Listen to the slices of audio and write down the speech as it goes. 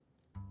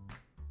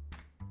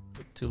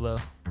too low.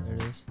 There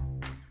it is.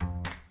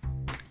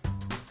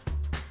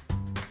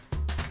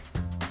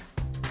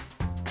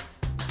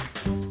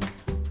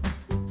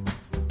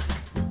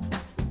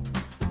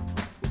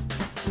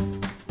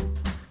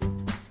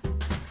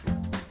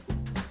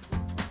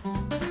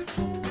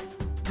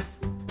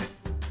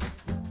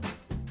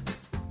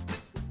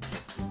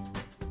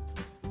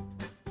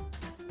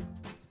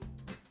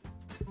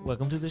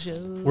 Welcome to the show.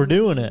 We're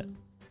doing it.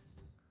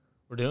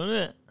 We're doing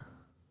it.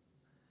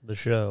 The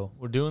show.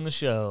 We're doing the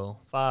show.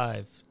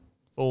 5,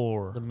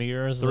 4, The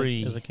mirror is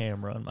 3, is a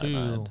camera in my 2,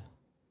 mind.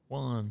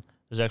 1.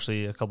 There's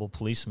actually a couple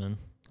policemen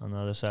on the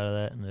other side of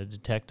that, and a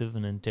detective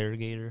and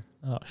interrogator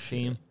Oh,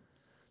 team. shit.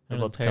 They're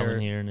An about to come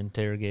in here and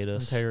interrogate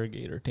us.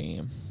 Interrogator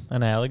team.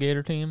 An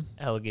alligator team?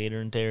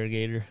 Alligator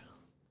interrogator.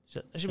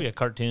 That should be a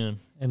cartoon.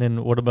 And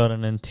then what about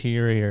an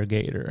interior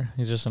gator?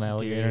 He's just an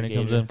alligator and he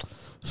comes in.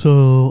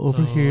 So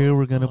over here,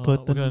 we're gonna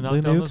put the knock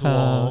down new this couch.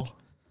 wall.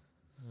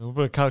 We'll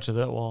put a couch at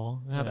that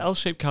wall. We have Yeah.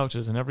 L-shaped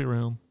couches in every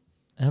room.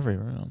 Every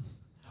room.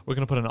 We're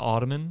gonna put an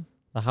ottoman.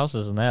 The house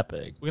isn't that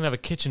big. We're gonna have a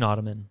kitchen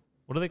ottoman.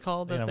 What do they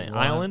call We're that gonna thing? have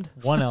Island.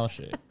 One L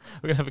shape.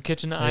 We're gonna have a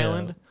kitchen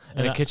island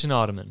and a kitchen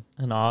ottoman.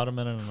 An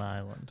ottoman and an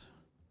island.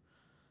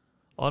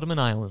 Ottoman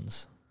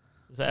islands.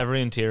 So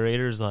every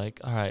interrogator is like,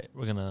 all right,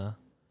 we're going to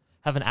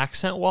have an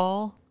accent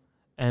wall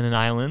and an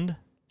island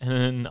and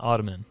an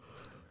ottoman.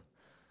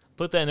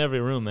 Put that in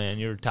every room, man.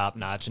 You're a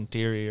top-notch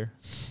interior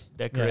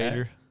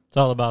decorator. It's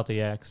all about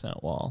the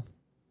accent wall.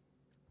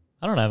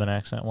 I don't have an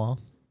accent wall.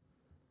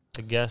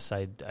 I guess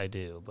I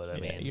do, but I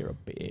mean, you're a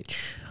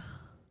bitch.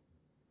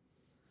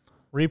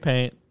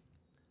 Repaint.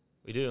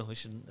 we do. We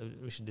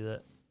should do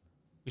that.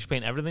 We should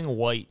paint everything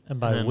white. And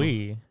by then-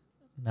 we,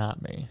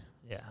 not me.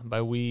 Yeah,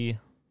 by we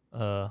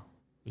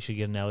should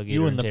get an alligator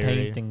You and the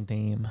interrogator. painting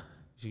team.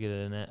 We should get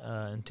an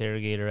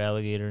interrogator,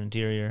 alligator,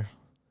 interior,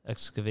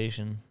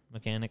 excavation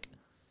mechanic.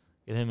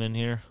 Get him in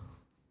here.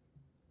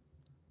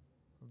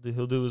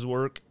 He'll do his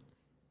work.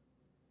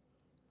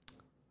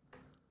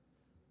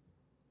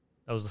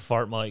 That was the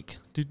fart mic.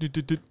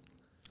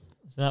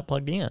 It's not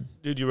plugged in.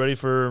 Dude, you ready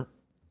for...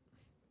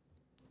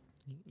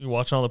 You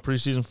watching all the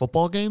preseason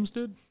football games,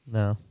 dude?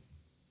 No.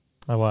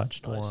 I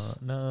watched Nice.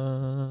 one.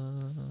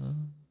 No.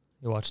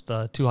 You watched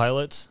 2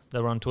 highlights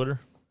that were on Twitter?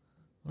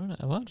 What did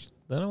I watch?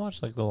 Then I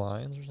watched like the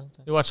Lions or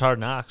something. You watched Hard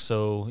Knocks,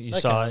 so you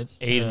That saw counts.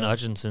 Aiden Yeah.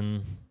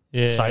 Hutchinson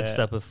Yeah.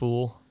 sidestep a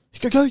fool.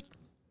 Shut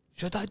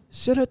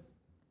it.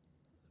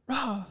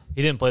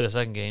 He didn't play the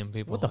second game.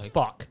 People What the like,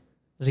 fuck?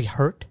 Is he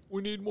hurt?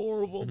 we need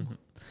more of them.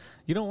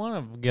 You don't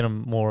want to get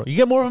him more. You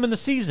get more of him in the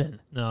season.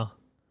 No.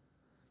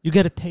 You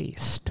get a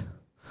taste.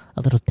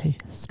 A little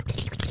taste.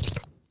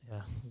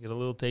 Yeah, get a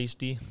little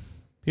tasty.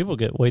 People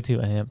get way too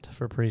amped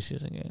for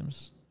preseason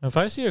games. If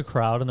I see a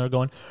crowd and they're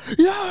going,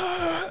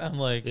 yeah, I'm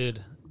like,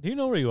 Dude, do you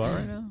know where you are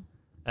right now?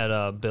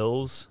 at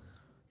Bills.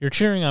 You're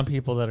cheering on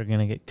people that are going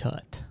to get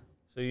cut.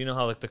 So you know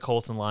how like the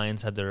Colts and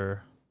Lions had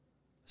their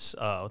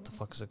what the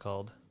fuck is it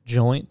called?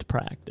 Joint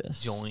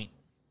practice. Joint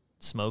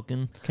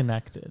smoking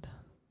Connected.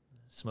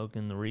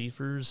 the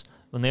reefers.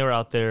 When they were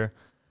out there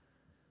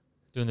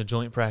doing the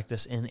joint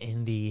practice in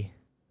Indy,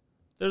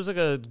 there's like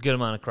a good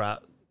amount of crowd,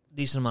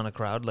 decent amount of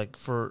crowd. Like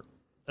for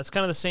that's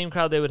kind of the same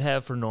crowd they would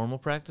have for normal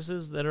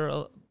practices that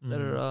are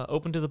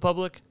open to the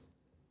public.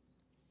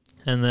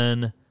 And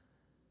then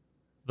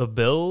the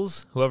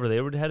Bills, whoever they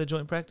had a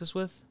joint practice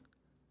with,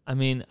 I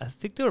mean, I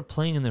think they were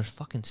playing in their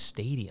fucking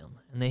stadium,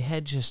 and they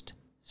had just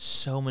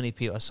so many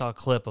people. I saw a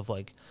clip of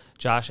like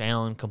Josh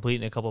Allen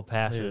completing a couple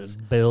passes.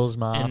 Dude, Bills And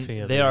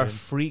Mafia. they are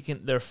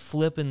dude. they're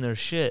flipping their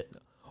shit.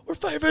 We're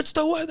favorites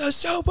to win the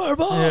Super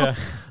Bowl. Yeah.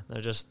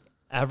 They're just,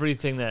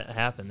 everything that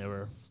happened, they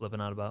were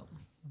flipping out about.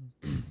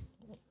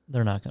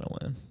 They're not going to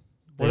win.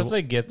 They What if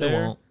they get They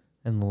there won't.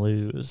 and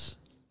lose?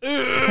 Oh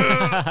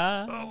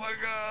my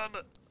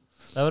God.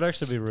 That would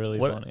actually be really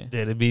funny.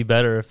 Did it be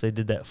better if they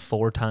did that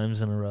 4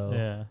 times in a row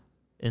Yeah.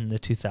 in the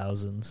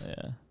 2000s?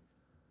 Yeah.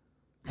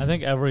 I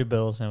think every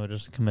Bills fan would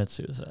just commit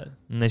suicide.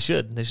 And they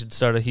should. They should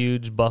start a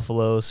huge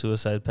Buffalo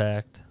suicide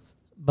pact.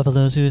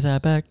 Buffalo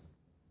suicide pact.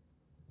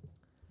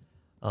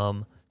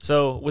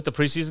 So with the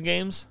preseason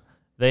games,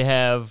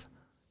 to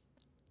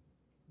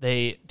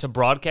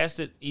broadcast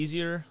it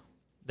easier,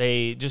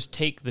 they just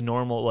take the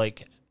normal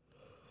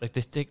they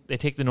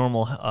take the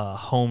normal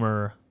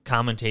Homer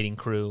commentating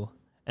crew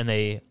and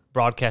they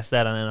broadcast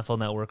that on NFL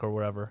Network or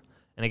wherever,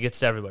 and it gets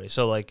to everybody.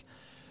 So like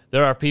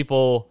there are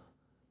people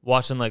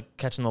watching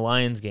catching the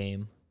Lions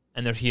game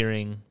and they're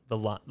hearing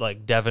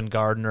Devin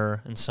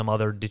Gardner and some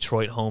other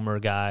Detroit Homer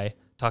guy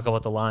talk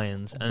about the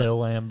Lions. And, Bill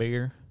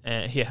Lambier.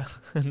 and yeah,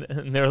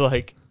 and they're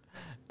like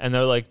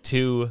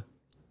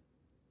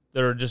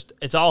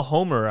it's all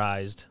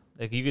Homerized.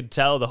 Like you could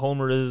tell the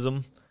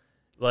Homerism.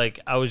 Like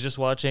I was just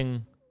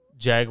watching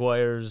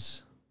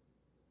Jaguars,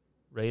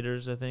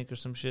 Raiders, I think, or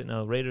some shit.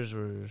 No, Raiders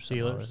were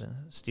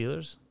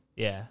Steelers.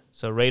 Yeah,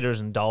 so Raiders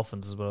and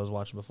Dolphins is what I was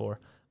watching before.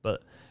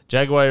 But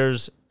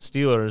Jaguars,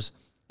 Steelers,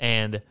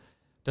 and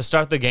to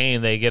start the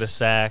game, they get a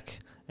sack.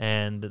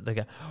 And they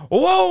go,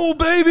 whoa,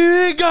 baby,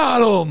 they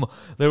got him.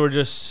 They were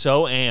just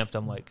so amped.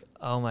 I'm like,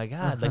 oh my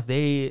god, like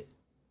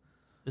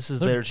this is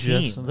They're their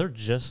just, team. They're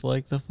just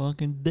like the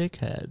fucking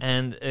dickheads.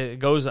 And it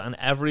goes on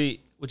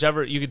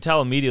whichever, you could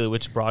tell immediately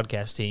which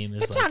broadcast team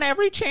is like, on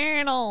every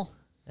channel.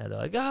 yeah, they're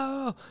like,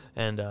 oh.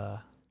 And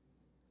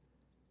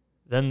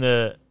then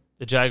the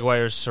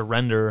Jaguars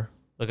surrender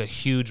like a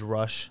huge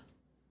rush,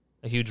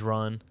 a huge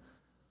run,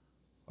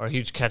 or a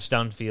huge catch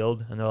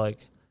downfield. And they're like,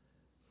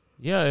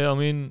 yeah, I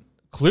mean,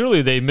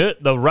 clearly the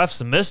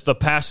refs missed the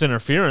pass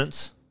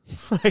interference.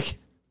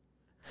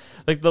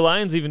 like the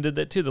Lions even did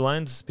that too. The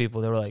Lions people,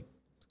 they were like,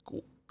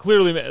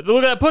 clearly,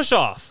 look at that push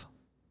off.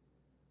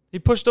 He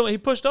pushed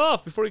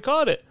off before he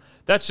caught it.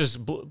 That's just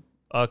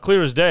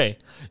clear as day.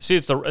 See,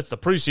 it's the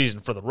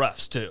preseason for the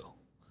refs too.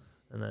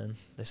 And then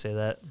they say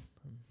that.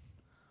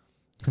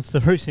 It's the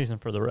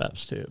preseason for the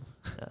refs too.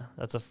 Yeah,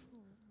 that's a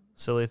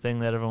silly thing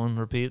that everyone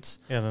repeats.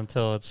 Yeah,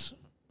 until it's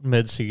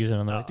mid-season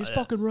and they're like, these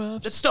fucking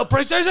refs. It's still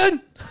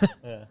preseason.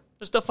 Yeah.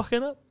 They're still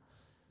fucking up.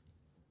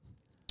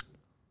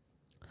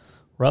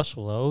 Refs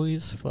will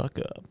always fuck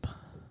up.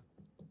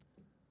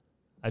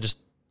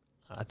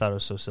 I thought it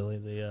was so silly.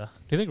 Do you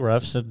think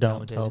refs that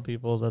don't tell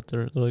people that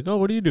they're like, oh,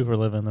 what do you do for a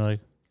living? They're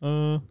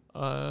like,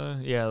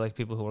 yeah, like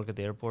people who work at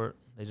the airport,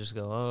 they just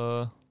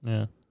go,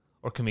 yeah,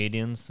 or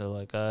comedians, they're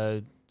like,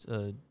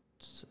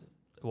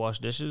 wash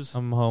dishes.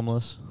 I'm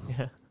homeless.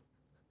 Yeah,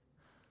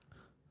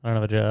 I don't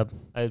have a job.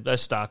 I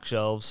stock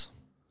shelves.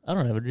 I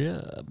don't have a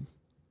job.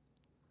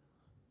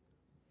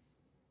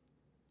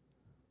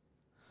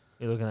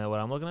 You looking at what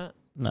I'm looking at?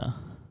 No.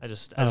 I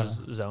just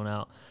zone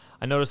out.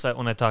 I notice that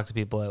when I talk to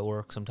people at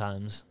work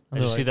sometimes. I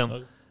They're just see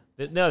them.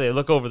 They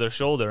look over their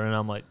shoulder, and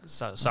I'm like,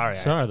 sorry.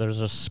 Sorry, there's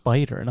a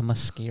spider, and I'm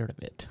scared of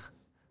it.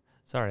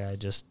 Sorry, I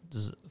just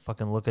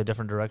fucking look a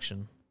different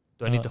direction.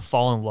 Do I need to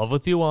fall in love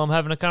with you while I'm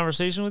having a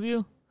conversation with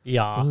you?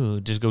 Yeah.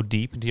 Ooh, just go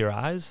deep into your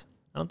eyes?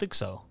 I don't think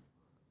so.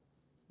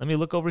 Let me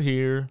look over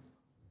here.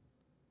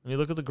 Let me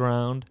look at the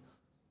ground.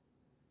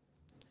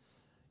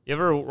 You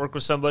ever work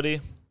with somebody,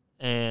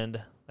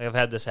 and like I've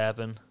had this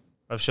happen.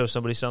 I've showed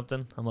somebody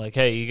something. I'm like,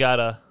 hey, you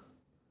gotta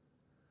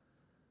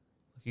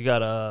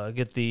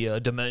get the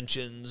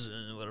dimensions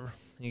and whatever.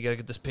 You gotta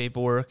get this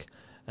paperwork,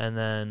 and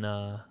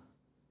then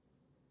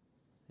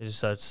he just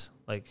starts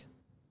like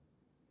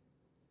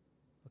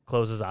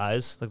close his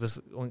eyes. Like this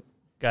one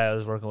guy I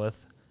was working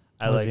with.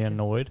 Was he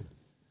annoyed?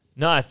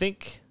 No, I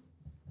think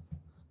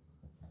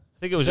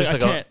it was just I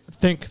like can't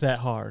think that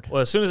hard.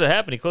 well, as soon as it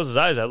happened, he closed his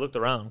eyes. I looked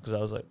around because I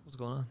was like, what's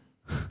going on?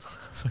 I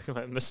was like, am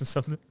I missing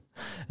something?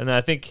 And then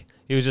I think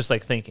he was just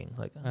like thinking,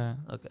 like,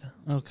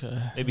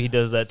 Okay. maybe he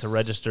does that to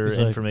register He's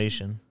like,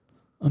 information.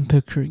 I'm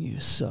picturing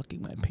you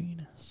sucking my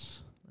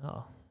penis.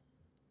 Oh,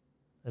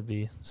 that'd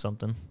be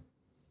something.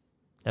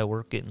 At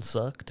work getting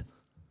sucked.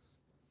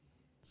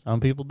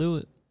 Some people do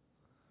it.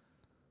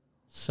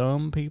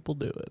 Some people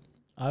do it.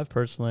 I've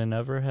personally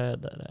never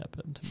had that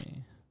happen to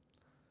me.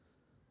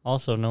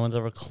 Also, no one's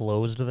ever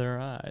closed their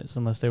eyes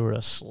unless they were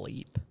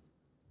asleep.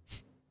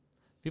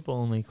 People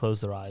only close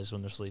their eyes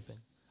when they're sleeping.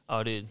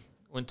 Oh, dude,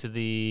 went to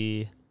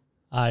the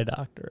Eye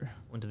doctor.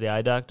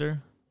 eye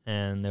doctor,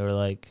 and they were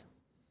like,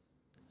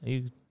 "Are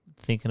you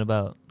thinking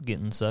about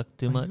getting sucked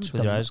too much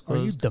with your eyes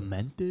closed? Are you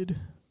demented?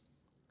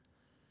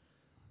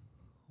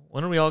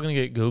 When are we all going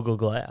to get Google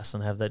Glass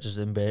and have that just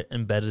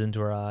embedded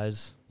into our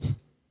eyes?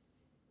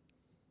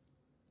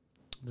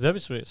 That'd be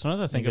sweet.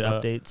 Sometimes I think Get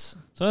about updates.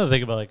 Sometimes I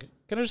think about like,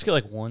 can I just get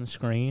like one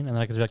screen and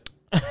I can just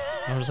be like,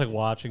 I'm just like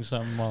watching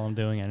something while I'm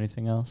doing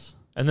anything else.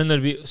 And then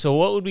there'd be, so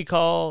what would we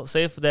call,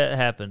 say if that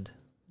happened,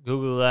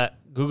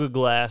 Google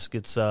Glass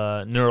gets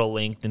neural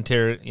linked and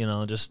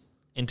just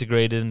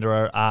integrated into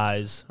our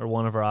eyes or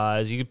one of our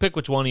eyes. You can pick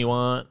which one you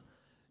want.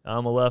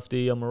 I'm a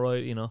lefty, I'm a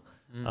right,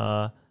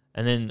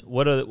 and then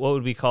what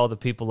would we call the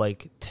people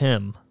like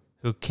Tim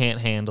who can't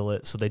handle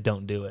it so they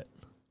don't do it?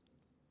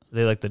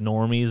 They like the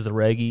normies, the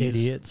reggies.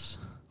 Idiots.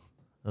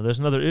 No, there's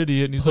another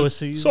idiot and he's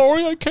Pussies. like,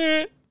 sorry, I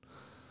can't.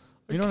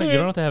 You don't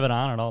have to have it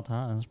on at all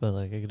times, but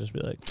like it could just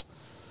be like,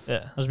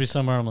 Yeah. I'll just be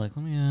somewhere. I'm like,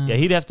 let me. Yeah,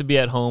 he'd have to be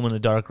at home in a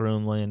dark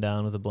room, laying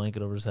down with a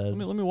blanket over his head.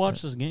 Let me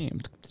watch this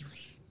game,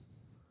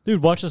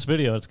 dude. Watch this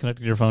video. It's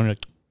connected to your phone. You're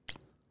like,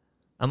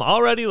 I'm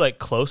already like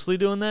closely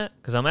doing that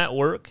because I'm at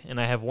work and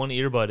I have one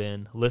earbud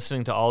in,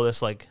 listening to all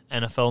this like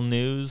NFL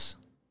news,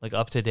 like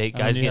up to date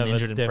guys getting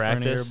injured in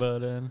practice.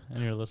 Earbud in, and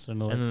you're listening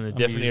to. Like, and then the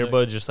different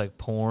earbud just like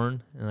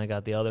porn, and I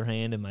got the other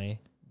hand in my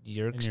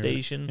Yerk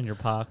station in your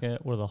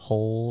pocket with a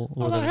hole.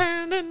 With a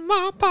hand in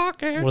my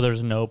pocket where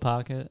there's no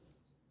pocket,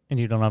 and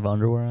you don't have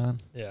underwear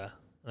on. Yeah,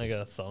 I got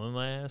a thumb in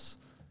my ass,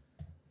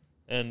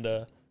 and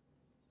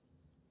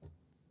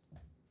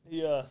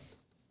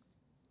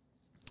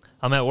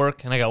I'm at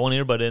work and I got one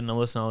earbud in and I'm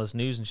listening to all this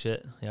news and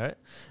shit. You all right?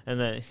 And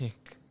then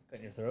cut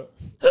in your throat.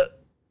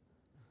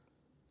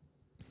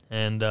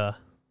 And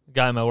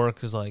guy at my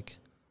work is like,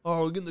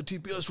 "Oh, we're getting the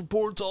TPS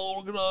reports all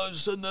organized.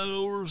 Send that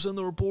over. Send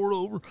the report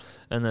over."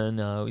 And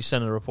then we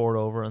send the report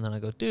over, and then I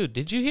go, "Dude,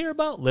 did you hear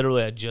about?"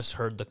 Literally, I just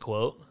heard the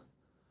quote.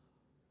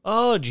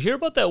 "Oh, did you hear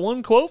about that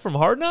one quote from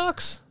Hard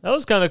Knocks? That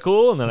was kind of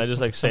cool." And then I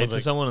just like say it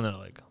to someone, and they're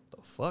like,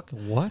 "What the fuck?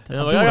 What? And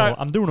I'm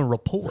I'm doing a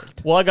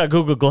report. Well, I got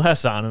Google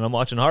Glass on, and I'm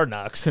watching Hard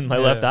Knocks in my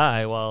Yeah. left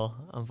eye while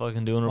I'm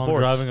fucking doing I'm reports.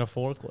 driving a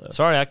forklift.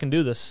 Sorry, I can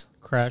do this.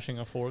 Crashing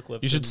a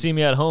forklift. You should see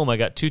me at home. I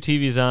got 2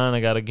 TVs on. I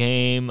got a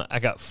game. I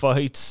got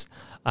fights.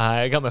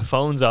 I got my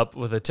phones up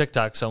with a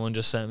TikTok someone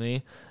just sent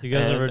me. You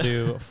guys and- ever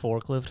do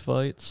forklift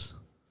fights?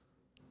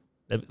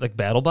 Like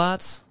battle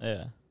bots? Yeah.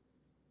 That'd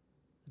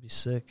be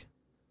sick.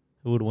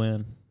 Who would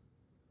win?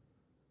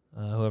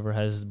 Whoever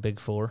has the big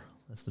 4.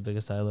 That's the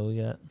biggest ILO we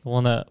got. The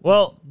one that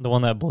Well,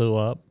 blew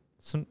up.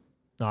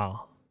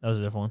 no, that was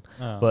a different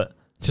one. Oh. But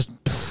just,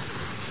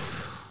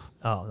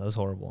 oh, that was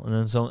horrible.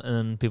 And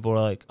then people were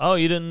like, "Oh,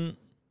 you didn't,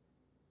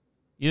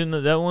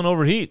 that one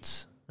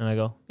overheats." And I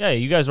go, "Yeah,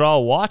 you guys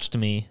all watched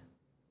me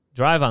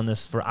drive on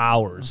this for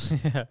hours."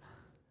 yeah.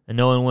 And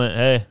no one went,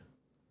 "Hey,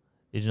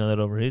 did you know that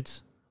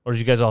overheats?" Or did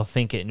you guys all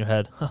think it in your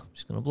head? I'm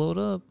just gonna blow it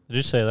up. Did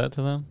you say that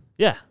to them?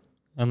 Yeah,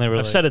 And they were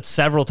I've said it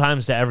several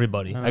times to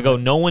everybody. Uh-huh. I go,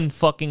 "No one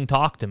fucking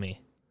talked to me."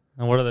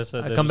 And what do they say?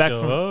 I They come just back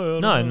go, from "Oh,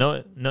 I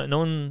no don't know."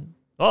 one.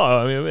 Oh,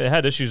 I mean, it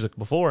had issues like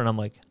before, and I'm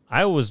like,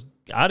 I was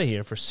out of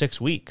here for 6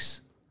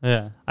 weeks.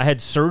 Yeah. I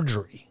had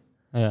surgery.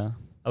 Yeah.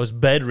 I was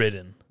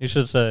bedridden. You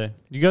should say,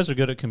 you guys are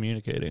good at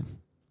communicating.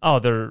 Oh,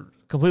 they're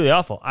completely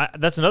awful.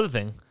 That's another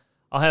thing.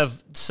 I'll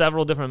have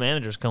several different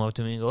managers come up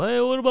to me and go, "Hey,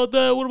 what about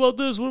that? What about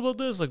this? What about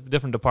this?" Like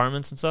different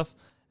departments and stuff.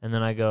 And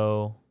then I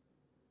go,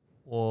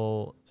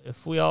 "Well,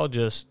 if we all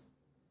just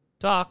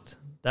talked,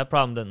 that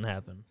problem didn't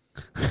happen."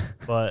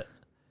 But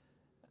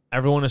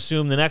everyone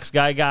assumed the next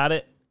guy got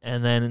it,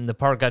 and then the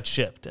part got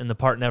shipped, and the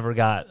part never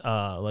got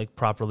like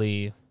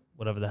properly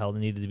whatever the hell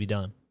needed to be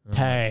done.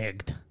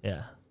 Tagged.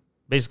 Yeah,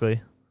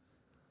 basically.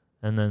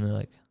 And then they're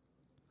like,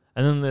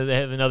 and then they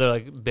have another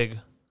like big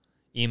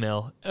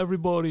email.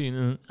 Everybody, and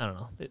then, I don't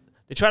know.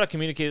 They try to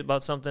communicate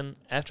about something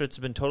after it's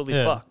been totally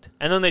Yeah. fucked,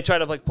 and then they try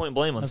to like point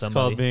blame on That's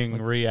somebody. called being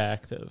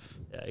reactive.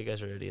 Yeah, you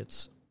guys are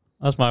idiots.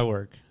 That's my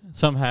work.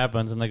 Something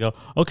happens and they go,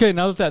 "Okay,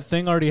 now that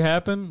thing already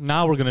happened,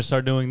 now we're going to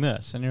start doing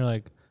this." And you're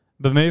like,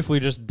 but maybe if we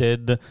just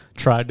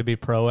tried to be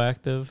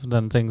proactive,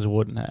 then things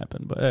wouldn't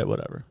happen. But hey,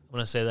 whatever. I'm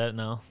gonna say that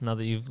now. Now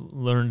that you've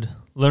learned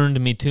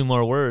me 2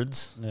 more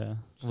words. Yeah.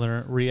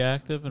 Learn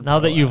reactive and Now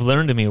that you've proactive.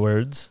 learned me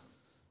words,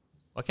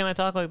 why can't I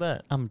talk like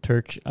that? I'm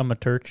a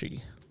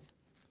turkey.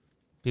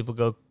 People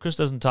go, "Chris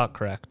doesn't talk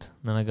correct."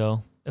 And then I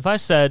go, "If I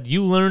said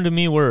you learned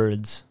me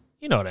words,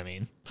 you know what I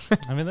mean."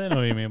 I mean, they know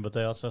what you mean, but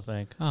they also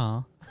think,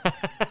 "Oh,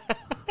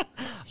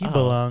 he Oh.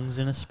 belongs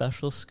in a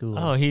special school."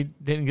 Oh, he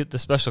didn't get the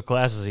special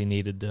classes he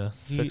needed to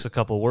fix a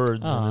couple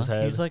words in his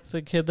head. He's like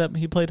the kid that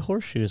he played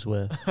horseshoes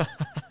with.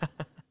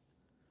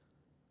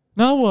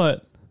 Now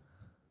what?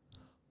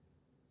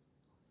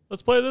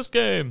 Let's play this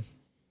game.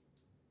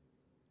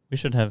 We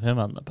should have him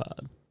on the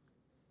pod.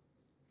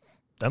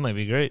 That might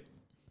be great.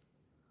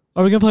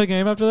 Are we going to play a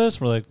game after this?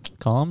 We're like,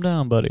 calm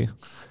down, buddy.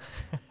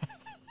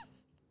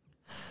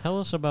 Tell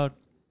us about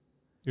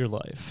your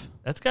life.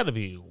 That's got to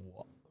be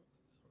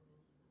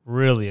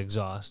really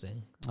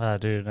exhausting. Ah,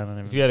 dude, I don't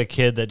even... If you had a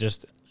kid that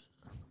just,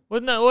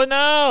 what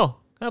now?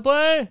 Can I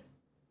play?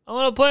 I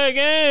want to play a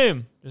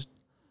game. Just,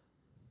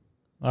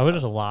 I would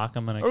just lock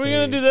him in a are we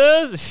going to do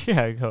cage. this?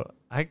 Yeah, I go,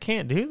 I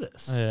can't do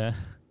this. Yeah.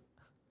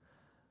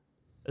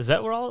 Is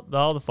that where all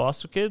the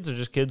foster kids are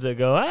just kids that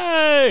go,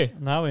 "Hey,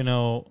 Now we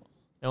know...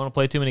 they want to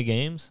play too many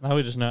games"? Now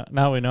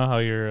we know how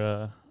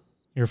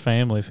your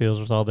family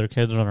feels with all their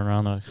kids running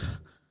around. They're like,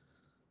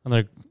 and they're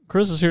like,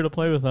 "Chris is here to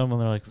play with them,"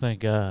 and they're like, "Thank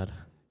God."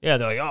 Yeah,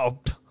 they're like, "Oh,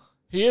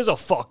 he is a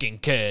fucking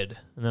kid."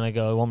 And then I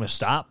go, "Want me to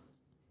stop?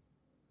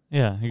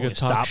 Yeah, you Want me could to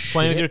stop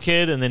playing with your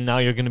kid, and then now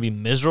you're going to be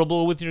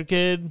miserable with your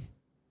kid,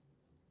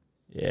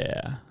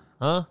 Yeah,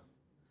 huh?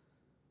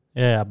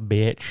 yeah,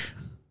 bitch.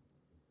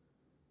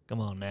 Come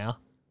on now."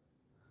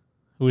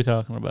 Who are we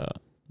talking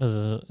about?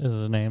 Does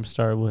his name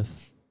start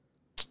with?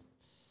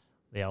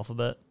 The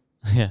alphabet.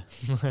 Yeah,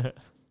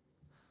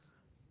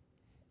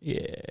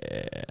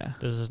 yeah.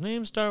 Does his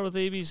name start with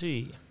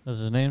ABC? Does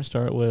his name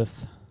start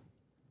with?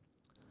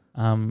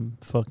 I'm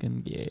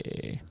fucking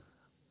gay.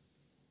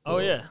 Oh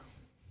yeah.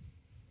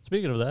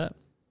 Speaking of that,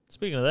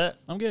 Speaking of that,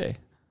 I'm gay.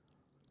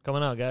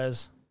 coming out,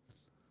 guys.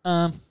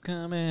 I'm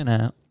coming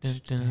out.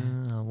 Dun,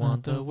 dun, I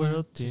want the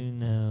world to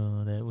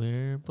know that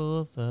we're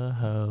both a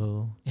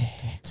hoe. Yeah.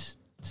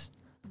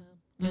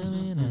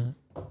 Coming out.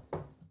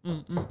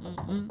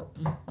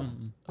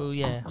 Oh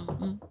yeah.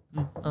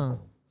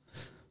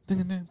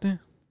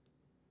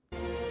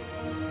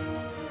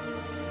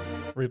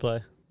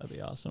 Replay. That'd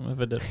be awesome if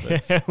it did.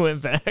 Fix.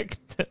 Went back.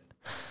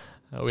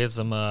 We had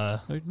some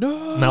Like,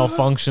 no.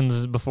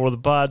 malfunctions before the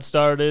pod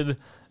started,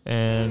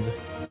 and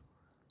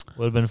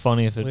would have been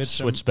funny if We it had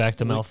switched some- back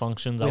to we-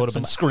 malfunctions. we I had would have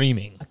been some-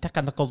 screaming.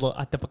 Technical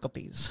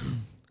difficulties.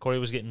 Corey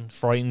was getting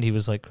frightened. He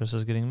was like, "Chris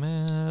is getting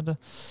mad.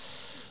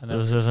 I never-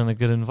 This isn't a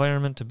good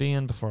environment to be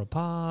in before a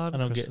pod." I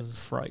don't Chris get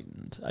is-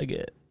 frightened.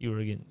 You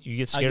you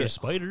get scared of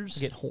spiders.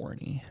 get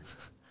horny.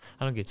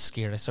 I don't get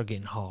scared. I start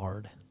getting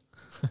hard.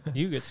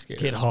 You get scared.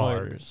 Get of hard.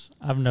 spiders.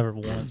 I've never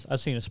once. I've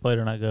seen a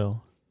spider and I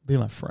go, "Be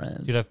my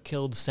friend." Dude, I've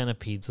killed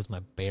centipedes with my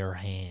bare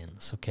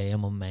hands. Okay,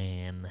 I'm a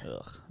man.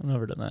 Ugh, I've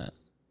never done that.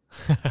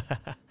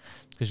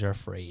 It's because you're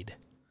afraid.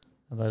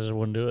 I just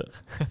wouldn't do it.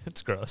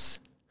 It's gross.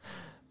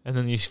 And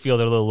then you feel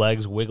their little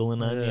legs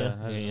wiggling on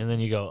Yeah, you. And then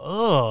you go,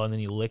 oh, and then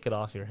you lick it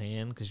off your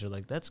hand because you're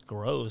like, that's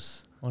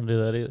gross. I wouldn't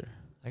do that either.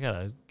 I got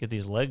to get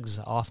these legs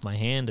off my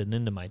hand and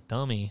into my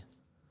tummy.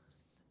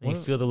 And you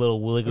What- feel the little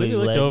What wiggly if you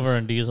looked legs. over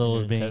and Diesel in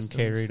was your being intestines?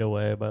 carried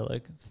away by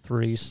like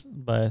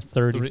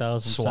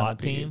 30,000 SWAT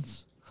team?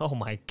 centipedes? Oh,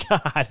 my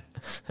God.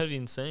 That'd be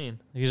insane.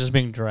 He's just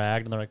being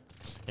dragged, and they're like,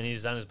 And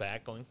he's on his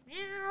back going,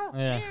 meow,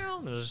 Yeah. meow.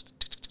 And they're just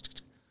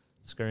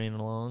scurrying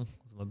along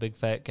with my big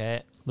fat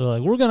cat. they're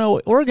like, we're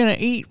gonna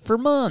eat for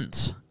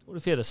months. What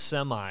if you had a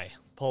semi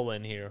pull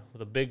in here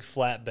with a big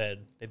flatbed?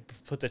 They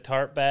put the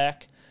tarp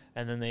back,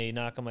 and then they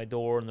knock on my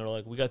door, and they're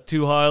like, we got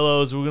 2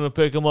 high-lows. We're going to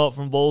pick them up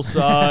from both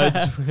sides.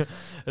 And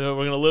then we're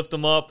going to lift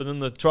them up, and then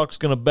the truck's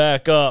going to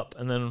back up.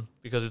 And then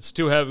because it's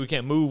too heavy, we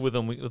can't move with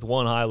them with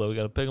one high-low. We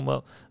got to pick them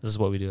up. This is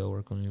what we do at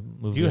work when we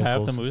move Do you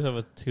have vehicles. to move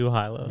with 2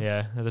 high-lows?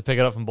 Yeah, I have to pick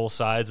it up from both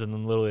sides, and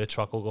then literally a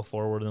truck will go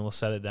forward, and then we'll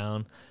set it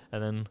down,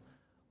 and then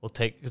we'll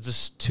take. It's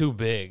just too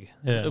big.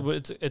 Yeah.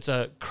 It's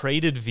a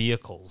crated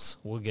vehicles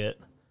we'll get,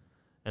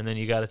 and then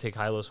you got to take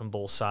high-lows from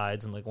both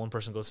sides, and like one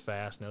person goes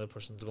fast, and the other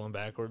person's going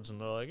backwards,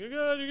 and they're like, "You're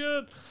good, you're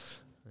good,"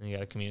 and you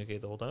got to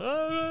communicate the whole time.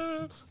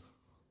 Ah,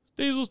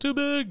 diesel's too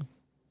big.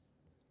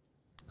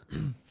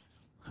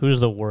 Who's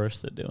the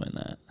worst at doing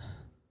that?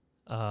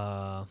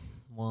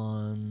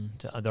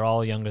 They're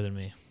all younger than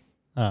me.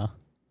 Oh,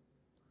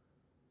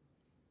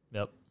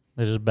 Yep.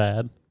 they're just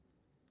bad.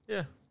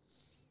 Yeah.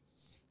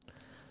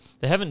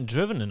 They haven't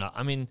driven enough.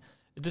 I mean,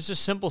 it's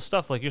just simple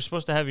stuff. Like, you're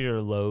supposed to have your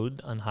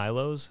load on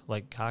high-lows,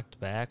 like, cocked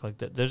back. Like,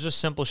 there's just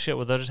simple shit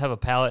where they'll just have a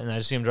pallet, and I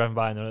just see them driving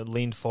by, and they're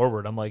leaned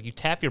forward. I'm like, you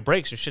tap your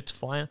brakes, your shit's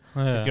flying.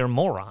 Yeah. Like, you're a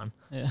moron.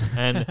 Yeah.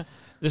 And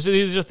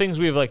these are things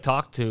we've, like,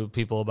 talked to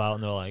people about,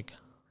 and they're like,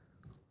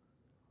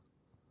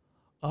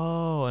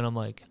 oh, and I'm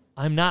like,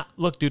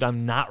 look, dude,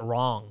 I'm not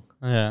wrong.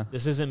 Yeah.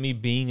 This isn't me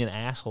being an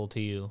asshole to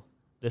you.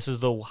 This is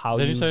how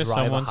Did you you say drive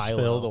someone a high-low.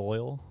 spilled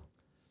oil?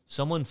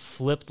 Someone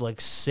flipped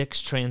like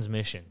 6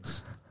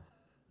 transmissions.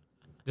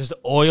 Just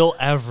oil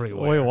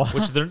everywhere. Wait, what?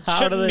 Which there How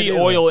do shouldn't they be do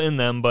oil in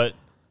them, but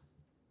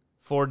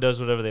Ford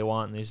does whatever they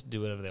want, and they just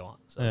do whatever they want.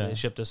 So Yeah. they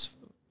shipped us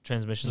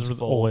transmissions There's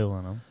full oil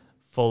in them.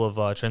 full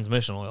of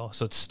transmission oil,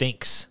 so it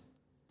stinks.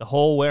 The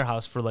whole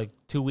warehouse for like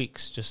 2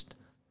 weeks, just,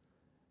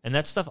 and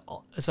that stuff.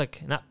 It's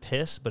like not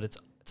piss, but it's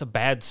a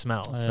bad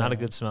smell. It's not a Yeah.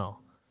 good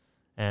smell,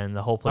 and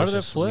the whole How place did it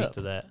is weak flip?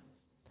 to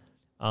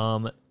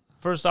that.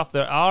 First off,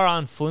 there are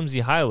on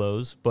flimsy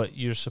high-lows, but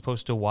you're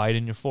supposed to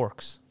widen your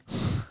forks.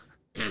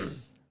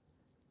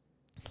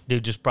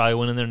 Dude just probably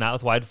went in there not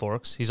with wide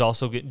forks. He's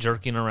also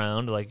jerking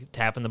around, like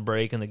tapping the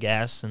brake and the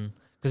gas, and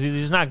because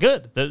he's not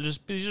good.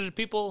 These are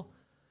people.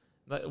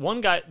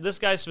 One guy, this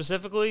guy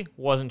specifically,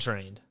 wasn't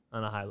trained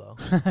on a high-low,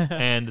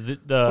 and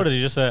What did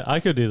he just say? I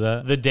could do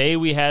that. the day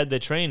we had the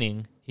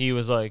training, he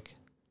was like,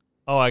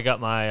 "Oh, I got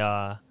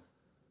my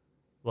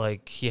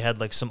like he had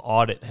like some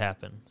audit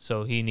happen,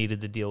 so he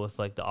needed to deal with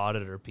like the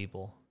auditor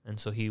people, and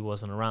so he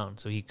wasn't around,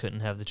 so he couldn't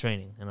have the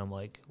training." And I'm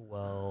like,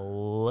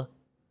 "Well,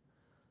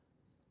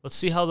 let's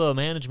see how the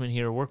management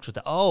here works with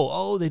that."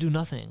 Oh, they do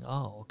nothing.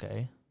 Oh,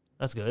 okay,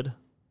 that's good.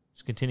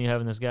 Just continue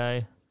having this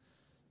guy.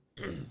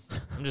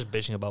 I'm just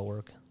bitching about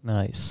work.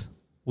 Nice.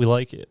 We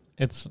like it.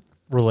 It's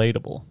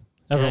relatable.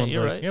 Everyone's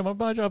you're like, right. yeah,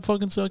 my job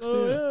fucking sucks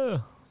too. Yeah,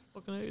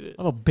 fucking hate it.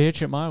 I'm a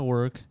bitch at my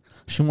work.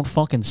 She won't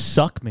fucking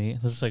suck me.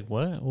 It's just like,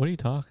 what? What are you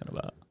talking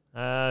about?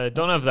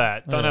 Don't have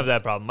that. Don't Yeah. have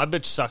that problem. My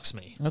bitch sucks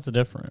me. That's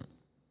different.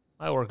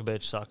 My work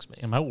bitch sucks me.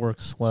 And my work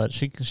slut,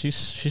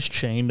 she's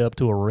chained up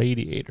to a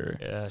radiator.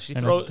 Yeah, she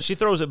And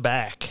throws it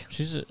back.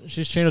 She's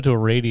chained up to a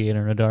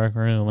radiator in a dark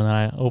room, and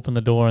I open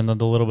the door, and then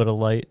the little bit of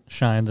light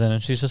shines in,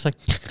 and she's just like,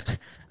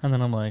 and then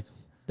I'm like,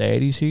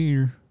 Daddy's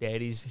here.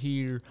 Daddy's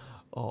here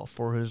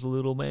for his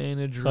little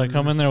manager. So I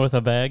come in there with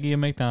a baggie of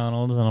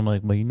McDonald's, and I'm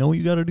like, but you know what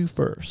you got to do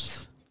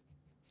first?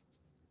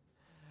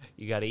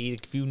 You got to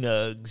eat a few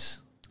nugs.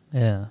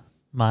 Yeah,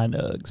 my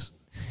nugs.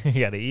 You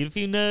got to eat a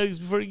few nugs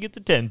before you get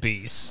the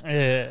 10-piece.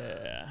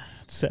 Yeah,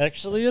 it's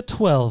actually a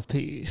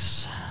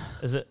 12-piece.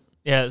 Is it?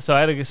 Yeah. So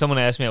I had someone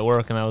ask me at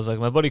work, and I was like,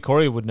 my buddy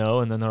Corey would know,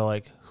 and then they're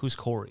like, who's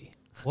Corey?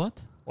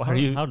 What? Why are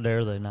you? How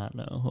dare they not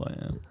know who I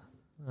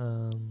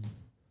am?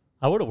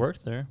 I would have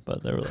worked there,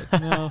 but they were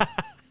like, no.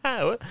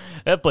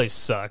 That place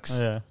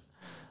sucks. Yeah.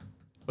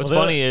 What's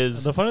Well, funny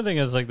is the funny thing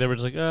is, like, they were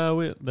just like,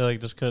 they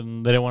like just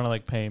couldn't. They didn't want to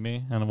like pay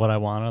me and what I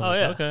wanted. Oh,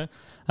 yeah. Okay.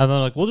 And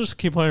then like, we'll just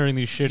keep hiring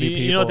these shitty people.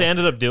 you know what they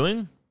ended up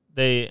doing?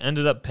 They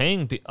ended up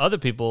paying other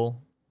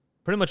people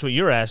pretty much what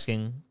you're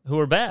asking who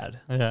are bad.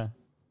 Yeah.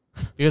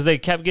 Because they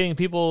kept getting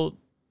people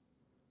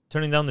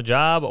turning down the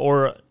job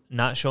or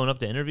not showing up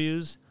to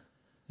interviews.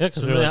 Yeah,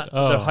 because So they're like,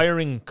 they're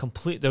hiring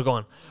They're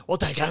going, we'll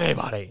take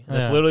anybody. And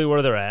that's Yeah. literally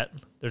where they're at.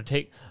 They're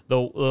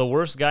the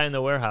worst guy in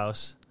the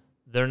warehouse.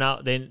 They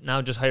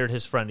now just hired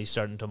his friend. He's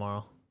starting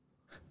tomorrow.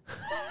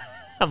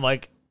 I'm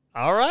like,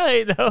 all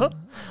right.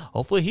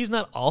 Hopefully he's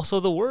not also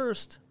the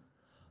worst.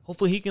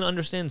 Hopefully he can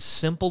understand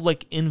simple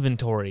like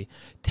inventory.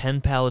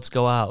 10 pallets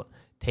go out.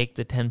 Take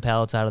the 10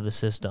 pallets out of the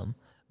system.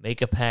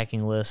 make a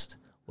packing list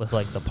with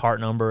like the part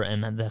number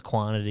and then the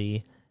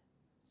quantity.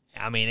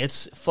 I mean,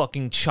 it's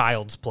fucking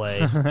child's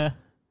play.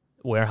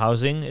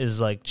 Warehousing is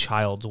like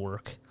child's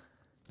work.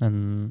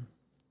 And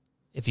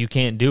If you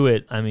can't do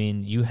it, I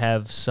mean, you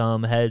have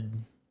some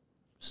head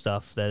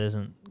stuff that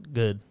isn't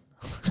good.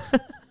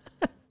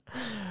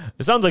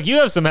 It sounds like you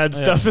have some head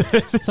stuff.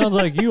 sounds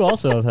like you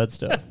also have head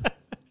stuff.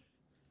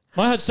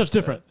 My head stuff's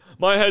different.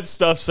 My head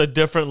stuff's a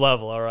different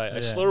level, all right? I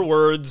Yeah. slur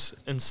words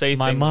and say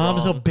My things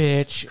mom's wrong. a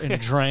bitch and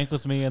drank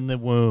with me in the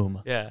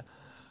womb. Yeah.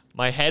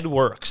 My head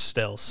works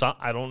still. So,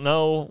 I don't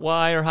know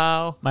why or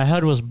how. My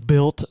head was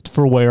built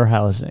for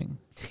warehousing.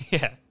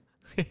 Yeah.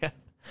 Yeah.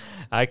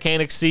 I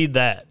can't exceed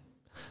that.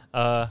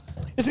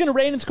 It's going to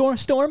rain and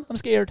storm. I'm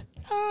scared.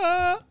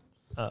 Let's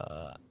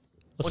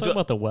What talk do-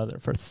 about the weather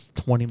for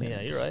 20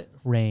 minutes. Yeah, you're right.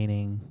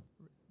 Raining.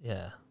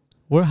 Yeah.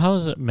 How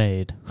is it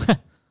made?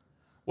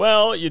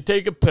 Well, you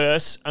take a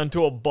piss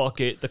into a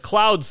bucket. The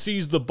cloud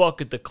sees the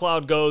bucket. The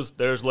cloud goes,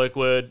 there's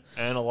liquid,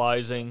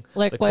 analyzing.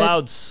 Liquid. The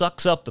cloud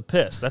sucks up the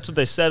piss. That's what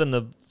they said in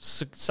the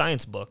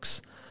science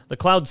books. The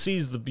cloud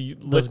sees the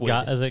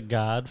liquid. Is it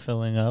God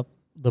filling up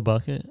the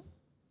bucket?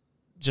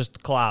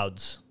 Just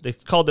clouds. They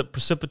called it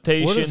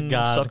precipitation Where does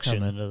God suction.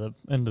 come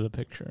into the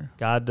picture?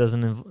 God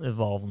doesn't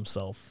evolve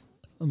himself.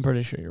 I'm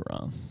pretty sure you're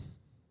wrong.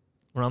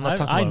 Well, I'm not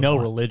talking I about know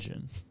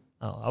religion.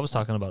 Oh, I was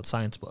talking about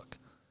science book.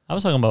 I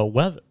was talking about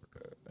weather.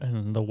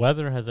 And the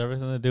weather has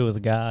everything to do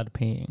with God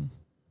peeing.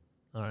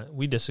 All right,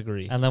 we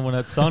disagree. And then when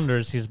it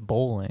thunders, he's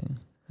bowling.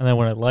 And then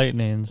when it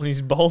lightnings, When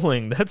he's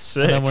bowling, that's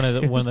sick. and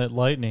then when it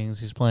lightnings,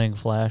 he's playing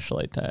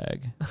flashlight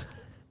tag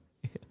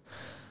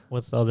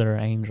with other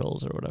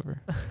angels or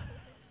whatever.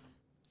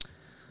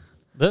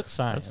 That's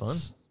science.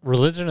 That's fun.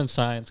 Religion and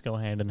science go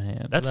hand in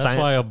hand. That's science.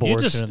 why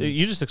abortion.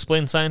 You just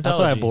explained Scientology. That's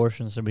why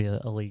abortion should be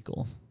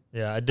illegal.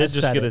 Yeah, I did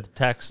just said get a it.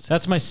 text.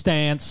 That's my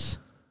stance.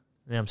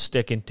 And I'm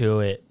sticking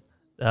to it.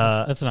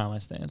 That's not my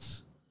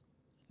stance.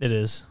 It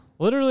is.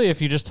 Literally, if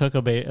you just took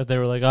a baby, if they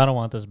were like, I don't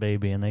want this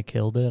baby, and they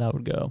killed it, I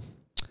would go,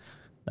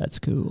 that's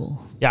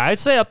cool. Yeah, I'd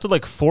say up to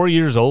like 4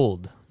 years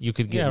old, you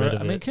could get rid of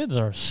I mean, it. kids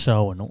are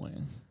so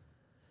annoying.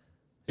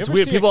 It's You ever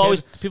weird. see a People kid-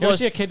 always you ever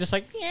see a kid just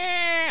like,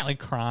 yeah, like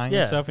crying Yeah.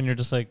 and stuff, and you're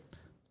just like,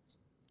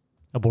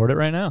 abort it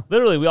right now.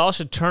 Literally, we all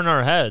should turn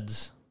our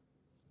heads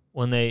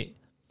when they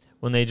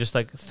just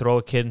like throw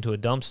a kid into a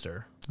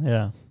dumpster.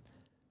 Yeah.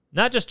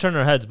 Not just turn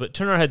our heads, but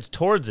turn our heads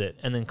towards it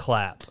and then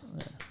clap.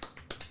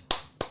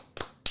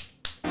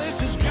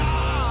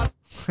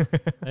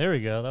 There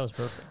we go. That was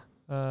perfect.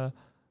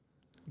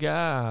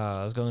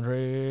 God's going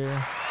through.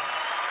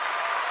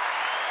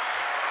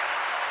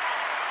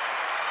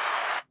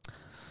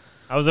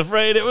 I was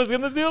afraid it was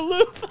going to do a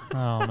loop.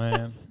 Oh,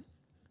 man.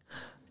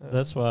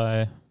 That's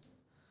why.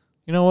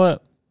 You know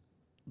what?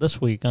 This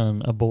week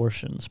on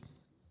Abortions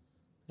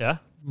Yeah?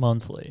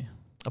 Monthly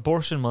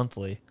Abortion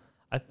Monthly.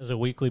 is a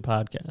weekly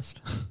podcast.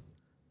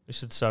 We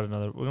should start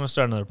another. We're going to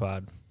start another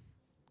pod.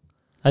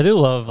 I do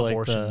love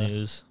Abortion like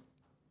news.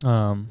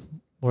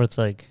 where it's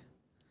like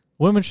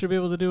women should be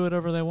able to do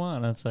whatever they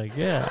want. And it's like,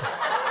 yeah.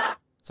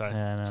 Sorry.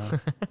 Yeah, I know.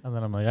 And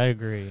then I'm like, I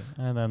agree.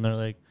 And then they're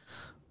like,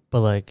 but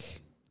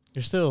like,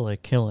 you're still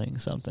like killing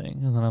something.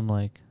 And then I'm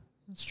like,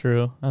 it's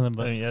true. And then,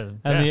 but,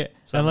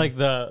 and like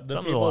the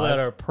something's people alive. that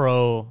are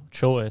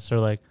pro-choice are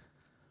like,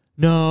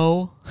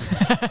 no.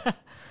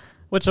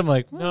 Which I'm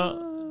like,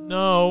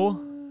 No.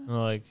 And they're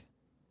like,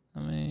 I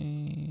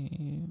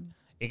mean,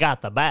 you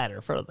got the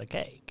batter for the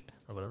cake.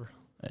 Or whatever.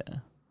 yeah,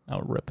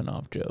 I'm ripping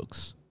off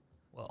jokes.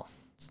 Well,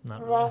 it's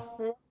not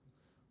really.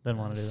 Didn't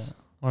want to do that.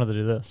 Wanted to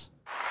do this.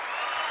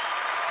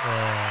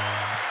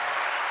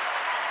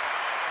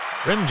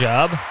 Rim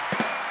job.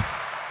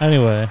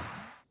 Anyway,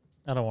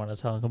 I don't want to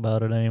talk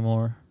about it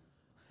anymore.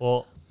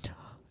 Well,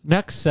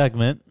 Next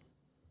segment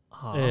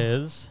uh,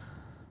 is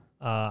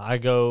I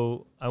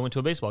went to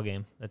a baseball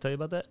game. Did I tell you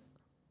about that?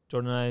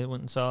 Jordan and I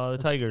went and saw the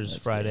Tigers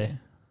that's Friday. good.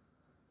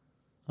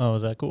 Oh,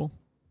 is that cool?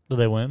 Did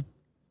they win?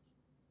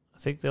 I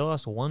think they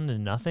lost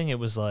 1-0. It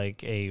was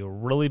like a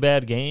really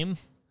bad game.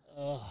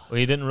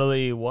 We didn't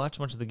really watch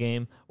much of the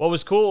game. What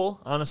was cool,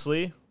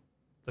 honestly,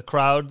 the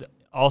crowd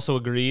also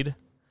agreed.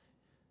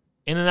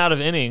 In and out of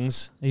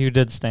innings, You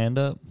did stand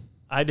up.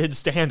 I did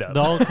stand up.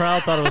 The whole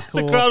crowd thought it was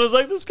cool. The crowd was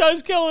like, "This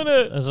guy's killing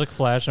it." It was like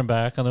flashing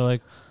back, and they're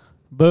like,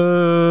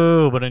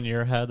 "Boo!" But in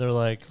your head, they're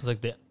like, It was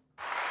like they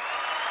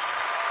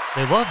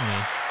love me.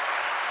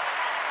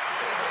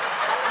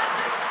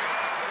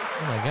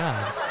 Oh my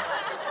god!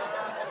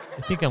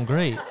 I think I'm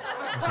great.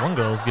 This one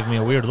girl is giving me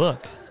a weird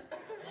look.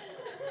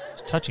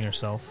 She's touching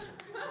herself.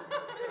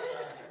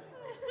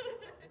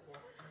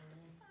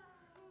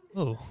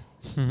 Oh,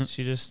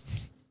 she just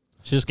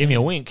gave me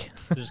a wink.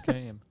 She just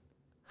came.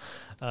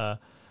 No,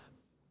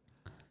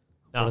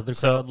 What did the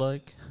so- crowd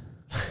like?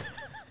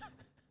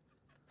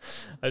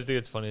 I just think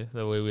it's funny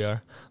the way we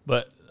are.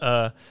 But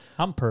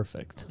I'm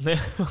perfect.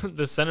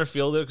 the center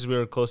fielder, because we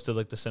were close to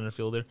like the center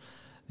fielder,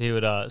 he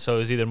would. So it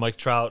was either Mike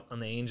Trout on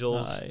the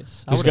Angels.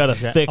 Nice. Who's got a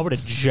thick? I would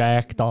have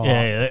jacked off.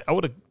 Yeah, I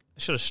would have.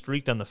 Should have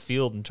streaked on the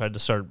field and tried to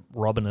start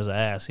rubbing his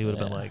ass. He would have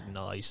been Yeah. like,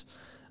 nice.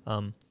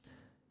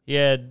 He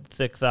had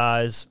thick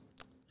thighs,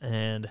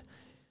 and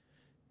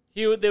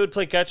they would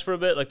play catch for a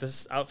bit, like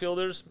the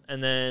outfielders,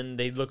 and then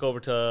they'd look over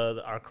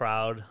to our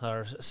crowd,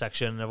 our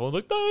section, and everyone's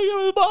like, "Oh, give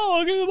me the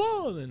ball, give me the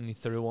ball!" And then he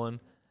threw one.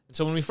 And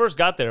so when we first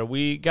got there,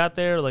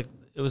 like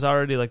it was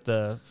already like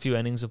the few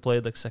innings have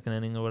played, like second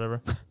inning or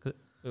whatever.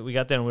 We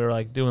got there and we were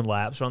like doing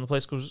laps around the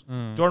place because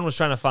Jordan was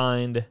trying to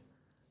find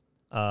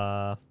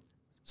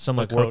some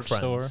like work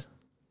friends. Store.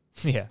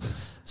 Yeah,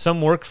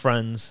 some work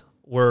friends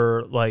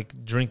were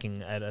like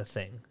drinking at a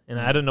thing, and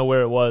I didn't know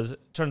where it was.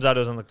 Turns out it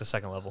was on like the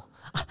second level.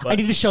 I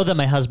need to show them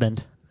my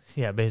husband.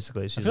 Yeah,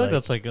 basically. I feel like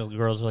that's like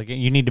girls like,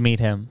 you need to meet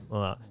him.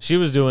 Well, no. She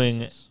wasn't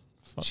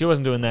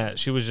doing that.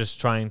 She was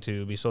just trying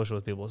to be social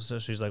with people. So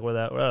she's like, where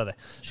are they?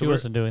 She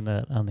wasn't doing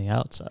that on the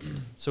outside.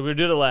 So we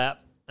did a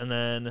lap, and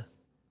then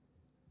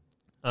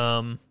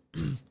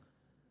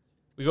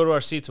we go to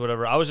our seats or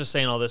whatever. I was just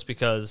saying all this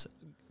because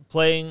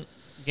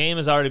game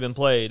has already been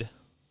played,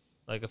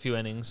 like a few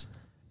innings,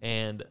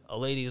 and a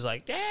lady's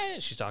like,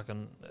 "Dad," she's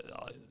talking.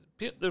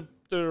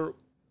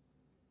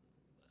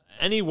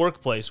 Any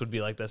workplace would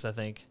be like this, I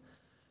think.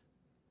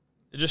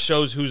 It just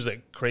shows who's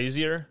like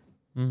crazier.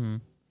 Mm-hmm.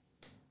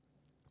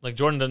 Like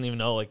Jordan doesn't even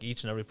know like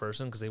each and every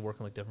person because they work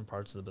in like different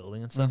parts of the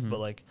building and stuff. Mm-hmm. But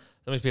like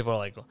some of these people are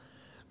like,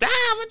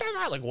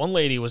 like one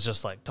lady was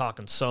just like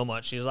talking so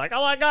much. She's like,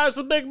 "Oh, that guy's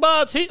the big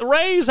butts.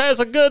 Ray's has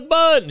a good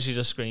butt," and she's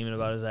just screaming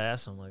about his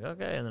ass. I'm like,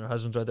 okay. And then her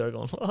husband's right there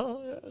going,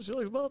 "Oh yeah, she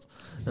likes butts."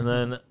 And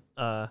then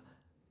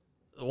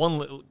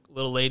one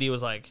little lady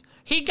was like,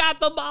 "He got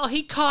the ball.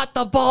 He caught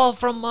the ball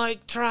from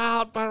Mike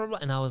Trout." Blah, blah, blah.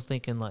 And I was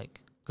thinking like,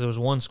 because there was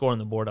one score on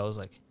the board, I was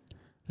like,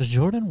 does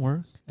Jordan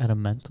work at a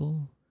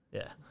mental?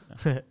 yeah.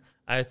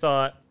 I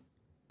thought,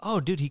 oh,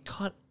 dude, he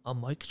caught a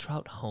Mike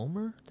Trout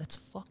homer? That's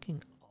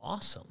fucking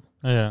awesome.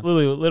 Yeah.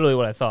 Literally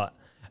what I thought.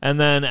 And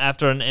then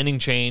after an inning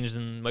change,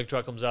 and Mike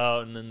Trout comes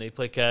out, and then they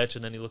play catch,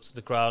 and then he looks at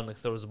the crowd and like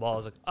throws the ball. I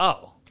was like,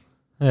 oh.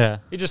 Yeah.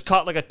 He just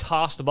caught like a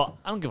tossed ball.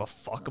 I don't give a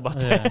fuck about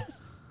that.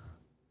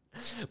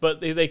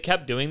 But they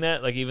kept doing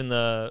that. Like even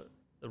the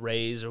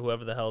Rays or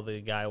whoever the hell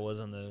the guy was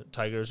on the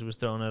Tigers who was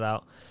throwing it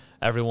out.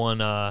 Everyone,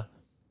 don't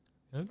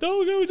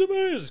give it to me.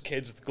 There's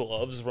kids with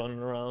gloves running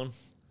around.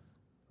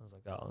 I was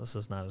like, oh, this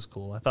is not as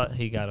cool. I thought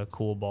he got a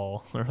cool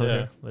ball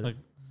earlier. But like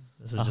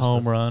this is a just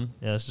home run.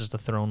 Yeah, it's just a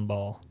thrown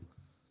ball.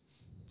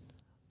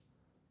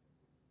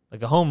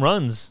 Like a home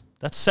run's,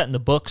 that's set in the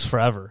books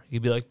forever.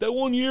 You'd be like, that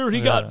one year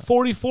he got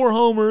 44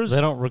 homers.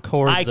 They don't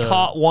record I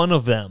caught one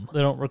of them.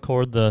 They don't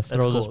record the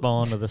throw cool. this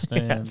ball into the Yeah,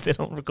 stand. they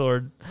don't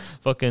record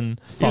fucking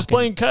he was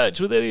playing catch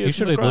with idiots. You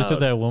should in have the looked at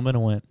crowd. that woman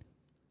and went,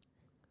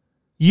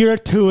 "You're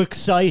too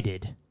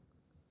excited."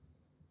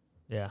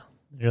 Yeah.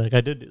 You're like,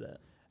 I did do that.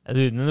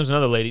 Dude, and then there's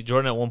another lady.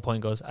 Jordan at one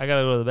point goes, "I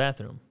gotta go to the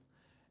bathroom,"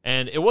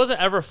 and it wasn't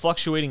ever a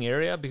fluctuating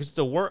area because it's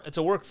a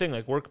work thing.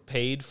 Like work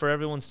paid for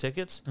everyone's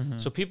tickets,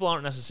 so people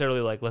aren't necessarily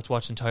like, let's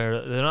watch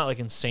entire. They're not like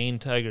insane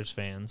Tigers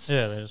fans.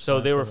 Yeah.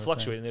 So they were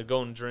fluctuating. They'd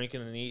go and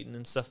drinking and eating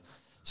and stuff.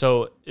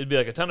 So it'd be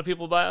like a ton of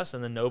people by us,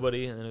 and then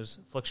nobody, and then it was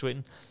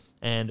fluctuating.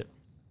 And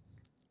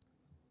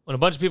when a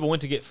bunch of people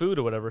went to get food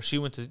or whatever, she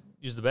went to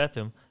use the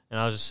bathroom, and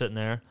I was just sitting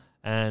there,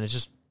 and it's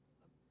just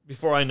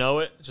before I know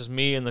it, it's just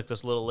me and like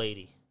this little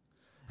lady.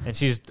 And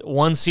she's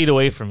one seat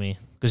away from me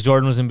because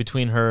Jordan was in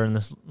between her and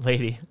this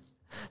lady.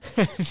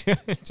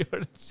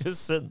 Jordan's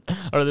just sitting,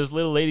 or this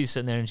little lady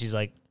sitting there, and she's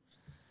like,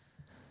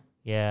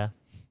 "Yeah,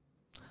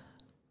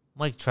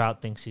 Mike Trout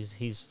thinks he's it.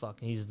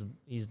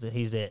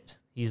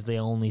 He's the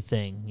only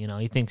thing. You know,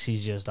 he thinks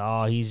he's just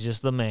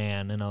the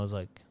man." And I was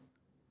like,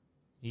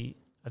 I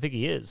think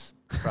he is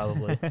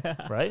probably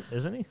right,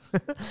 isn't he?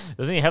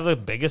 Doesn't he have the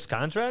biggest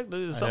contract,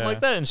 something like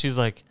that? And she's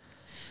like,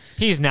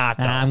 he's not,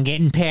 though. I'm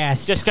getting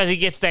past. Just because he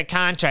gets that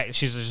contract.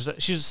 She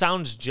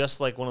sounds just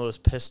like one of those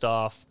pissed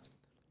off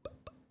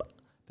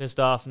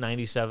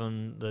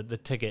 97, the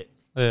ticket,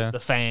 Yeah. the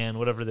fan,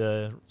 whatever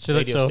the She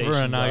looks radio over and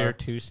stations now are. you're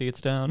 2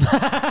 seats down.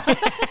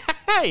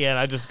 Yeah, and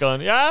I just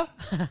going, yeah?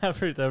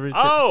 every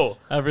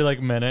like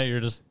minute, you're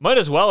just. Might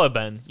as well have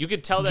been. You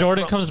could tell that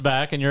Jordan comes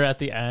back and you're at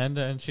the end,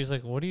 and she's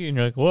like, "What are you?" And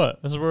you're like,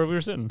 "What? This is where we were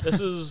sitting." This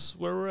is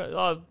where we're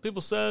at.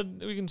 People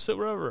said we can sit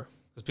wherever.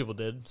 Because people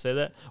did say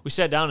that. We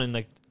sat down and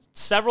like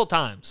several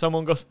times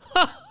someone goes,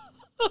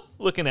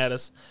 looking at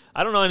us.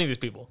 I don't know any of these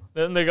people.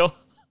 Then they go,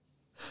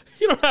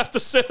 "You don't have to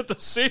sit at the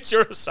seats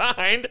you're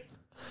assigned."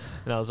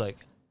 And I was like,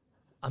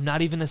 I'm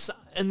not even assigned.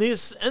 And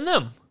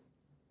them.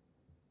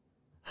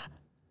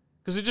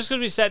 Because we just because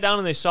we sat down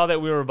and they saw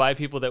that we were by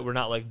people that we're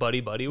not like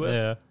buddy with.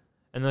 Yeah.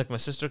 And then like my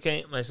sister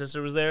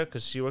was there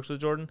because she works with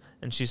Jordan,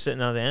 and she's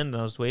sitting at the end,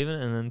 and I was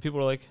waving, and then people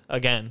were like,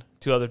 again,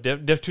 two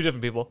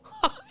different people.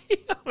 You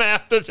don't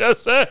have to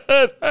just sit.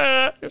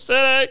 You're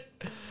sitting.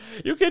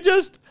 You can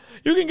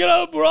get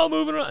up. We're all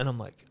moving around. And I'm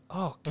like,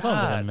 oh, That sounds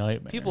like a God.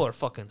 nightmare. People are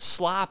fucking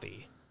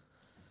sloppy.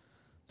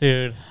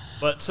 Dude.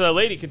 But so the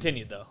lady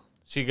continued, though.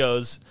 She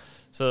goes,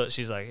 so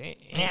she's like,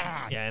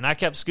 yeah. And I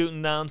kept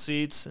scooting down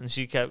seats, and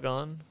she kept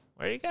going,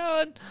 "Where are you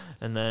going?"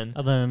 And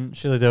then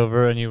she looked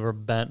over and you were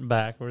bent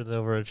backwards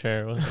over a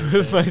chair with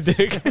with my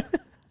dick.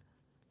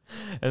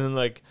 And then,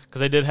 like,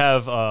 because I did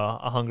have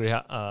a hungry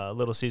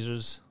Little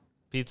Caesars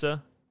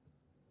pizza.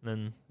 And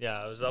then, yeah,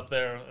 I was up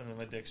there, and then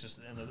my dick's just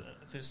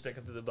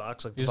sticking through the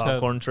box like the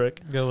popcorn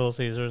trick. Go Little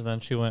Caesars, and then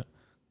she went,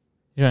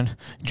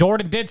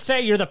 Jordan did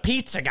say you're the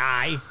pizza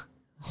guy.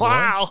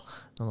 Wow.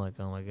 I'm like,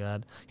 oh, my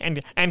God.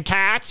 And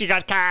cats? You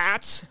got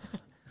cats?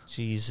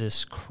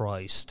 Jesus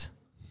Christ.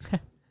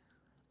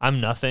 I'm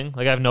nothing.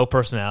 Like, I have no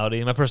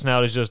personality. My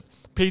personality is just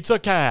pizza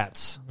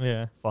cats.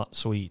 Yeah.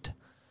 Sweet.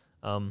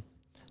 So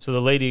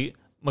the lady,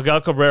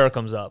 Miguel Cabrera,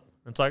 comes up.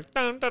 It's like,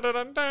 dun, dun, dun,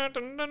 dun, dun,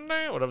 dun,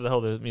 dun, whatever the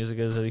hell the music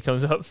is that he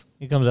comes up.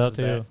 He comes out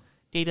too.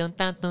 Shake your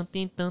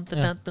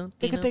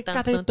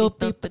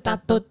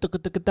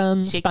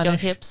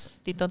Spanish. hips.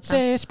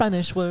 Say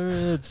Spanish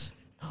words.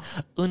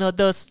 Uno,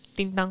 dos,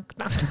 ding, dong,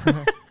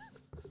 dong.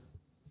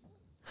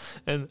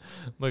 And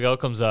Miguel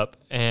comes up,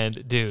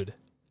 and dude,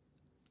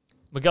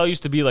 Miguel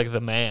used to be like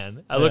the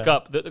man. I look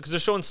up because they're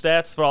showing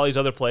stats for all these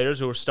other players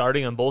who are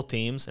starting on both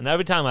teams, and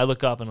every time I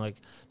look up and like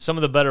some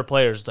of the better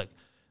players, like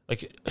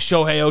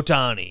Shohei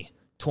Ohtani,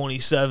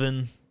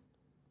 27,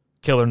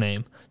 killer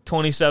name,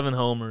 27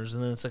 homers,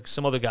 and then it's like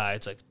some other guy,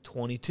 it's like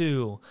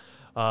 22.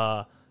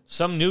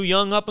 Some new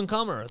young up and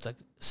comer, it's like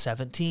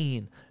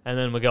 17, and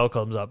then Miguel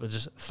comes up, it's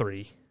just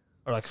 3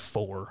 or like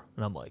 4,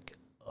 and I'm like,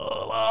 a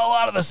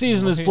lot of the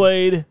season is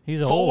played.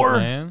 He's 4. old,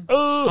 man.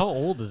 How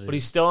old is he? But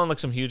he's still on like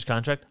some huge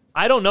contract.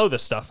 I don't know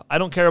this stuff. I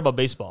don't care about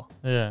baseball.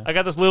 Yeah. I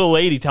got this little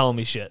lady telling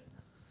me shit.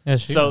 Yeah,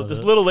 So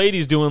this little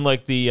lady's doing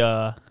like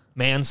the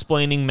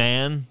mansplaining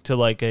man to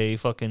like a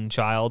fucking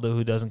child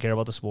who doesn't care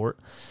about the sport.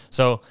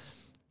 So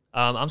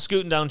I'm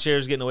scooting down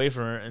chairs, getting away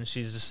from her, and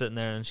she's just sitting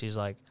there, and she's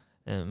like,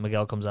 and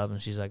Miguel comes up,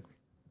 and she's like,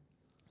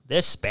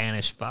 this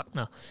Spanish fuck.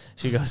 No.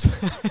 She goes,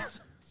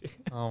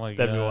 oh my God.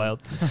 that'd be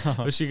wild.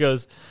 But she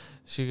goes,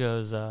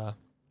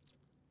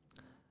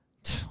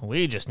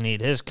 we just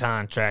need his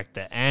contract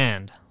to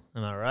end.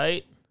 Am I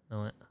right? I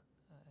went,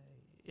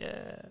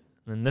 yeah.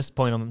 And at this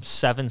point, I'm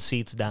 7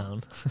 seats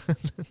down.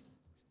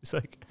 She's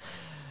like,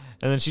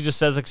 and then she just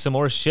says like some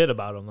more shit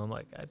about him. I'm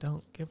like, I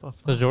don't give a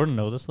fuck. Does Jordan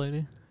know this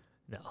lady?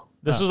 No.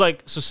 This was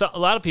like, so a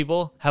lot of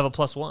people have a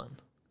 +1.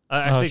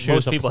 I think she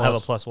was most people have a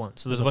 +1.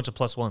 So there's a bunch of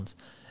 +1s.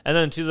 And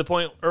then to the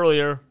point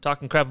earlier,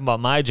 talking crap about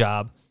my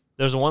job,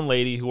 there's one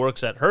lady who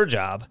works at her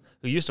job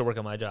who used to work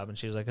at my job, and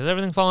she was like, is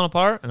everything falling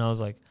apart? And I was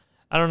like,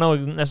 I don't know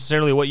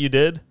necessarily what you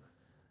did.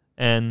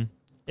 And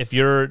if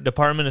your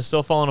department is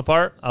still falling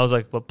apart, I was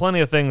like, but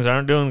plenty of things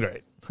aren't doing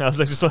great. I was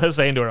like, just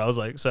saying to her, I was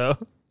like, so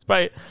it's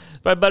probably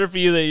better for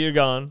you that you're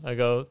gone. I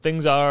go,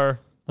 things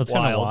are That's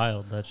kind of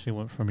wild that she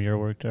went from your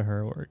work to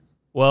her work.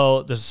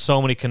 Well, there's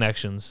so many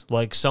connections.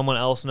 Like someone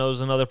else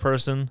knows another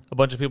person. A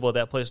bunch of people at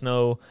that place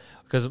know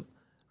because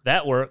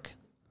that work,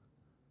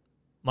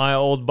 my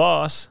old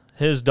boss,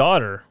 his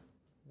daughter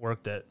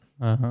worked at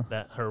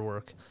her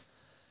work.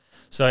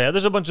 So yeah,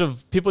 there's a bunch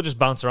of people just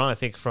bounce around. I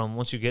think from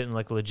once you get in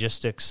like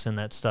logistics and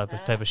that stuff,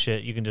 type of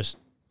shit, you can just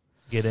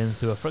get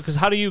into a because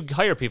how do you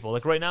hire people?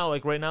 Like right now,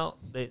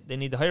 they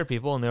need to hire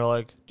people, and they're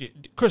like,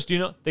 Chris, do you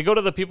know? They go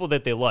to the people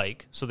that they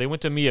like. So they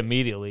went to me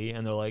immediately,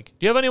 and they're like,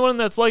 do you have anyone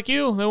that's like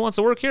you that wants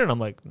to work here? And I'm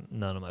like,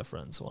 none of my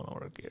friends want to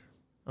work here.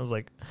 I was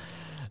like,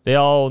 they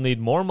all need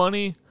more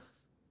money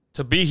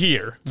to be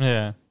here.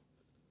 Yeah.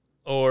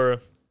 Or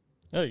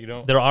no, you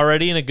don't. They're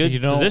already in a good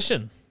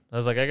position. I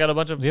was like, I got a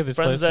bunch of these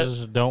friends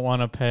that don't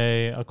want to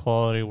pay a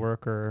quality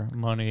worker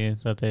money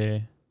that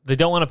they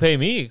don't want to pay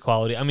me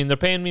quality. I mean, they're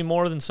paying me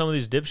more than some of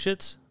these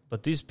dipshits,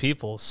 but these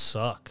people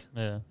suck.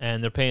 Yeah.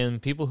 And they're paying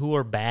people who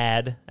are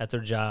bad at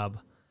their job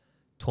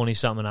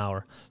 20-something an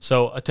hour.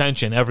 So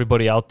attention,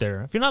 everybody out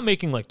there. If you're not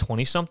making like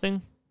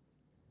 20-something,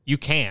 you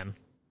can.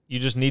 You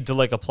just need to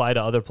like apply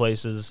to other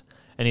places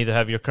and either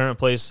have your current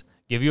place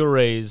give you a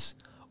raise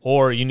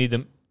or you need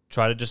to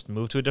try to just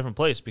move to a different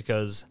place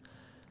because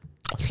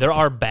there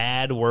are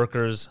bad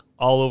workers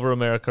all over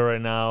America right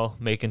now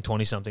making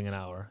 20-something an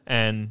hour.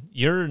 And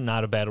you're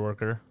not a bad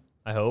worker,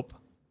 I hope.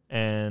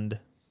 And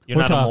you're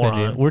not a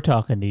moron. We're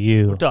talking to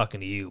you. We're talking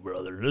to you,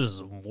 brother. This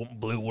is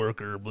blue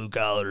worker,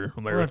 blue-collar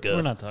America.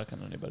 We're not talking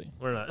to anybody.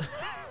 We're not.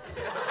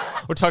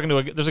 We're talking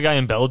to there's a guy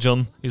in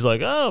Belgium. He's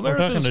like, oh,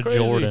 America's We're talking to crazy.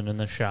 Jordan in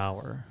the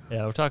shower.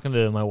 Yeah, we're talking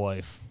to my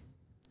wife.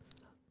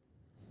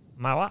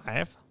 My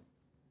wife?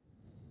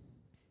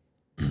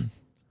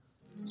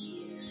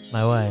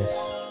 My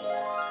wife.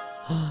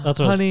 That's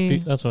what Honey.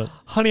 That's what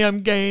Honey,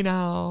 I'm gay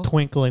now.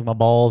 twinkling my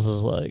balls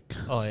is like.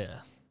 Oh, yeah.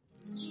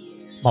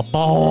 My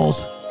balls.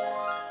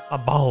 My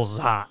balls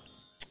hot.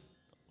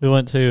 We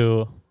went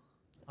to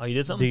Oh, you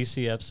did something?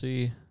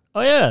 DCFC. Oh,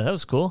 yeah, that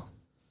was cool.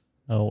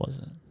 No, it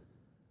wasn't.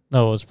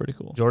 No, it was pretty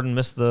cool. Jordan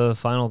missed the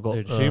final goal.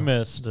 Dude, she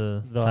missed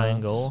the the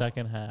tying goal.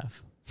 second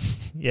half.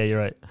 Yeah, you're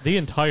right. The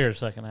entire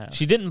second half.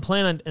 She didn't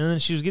plan on, and then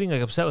she was getting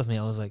like upset with me.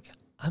 I was like,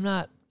 I'm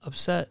not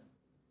upset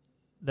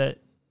that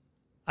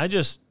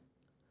she's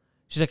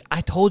like,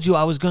 I told you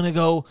I was going to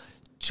go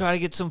try to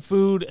get some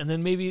food and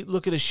then maybe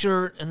look at a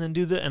shirt and then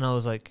do that. And I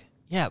was like,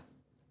 yeah,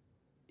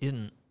 you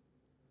didn't,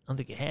 I don't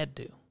think you had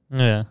to.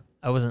 Yeah.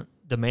 I wasn't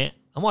the man.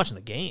 I'm watching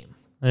the game.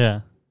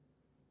 Yeah.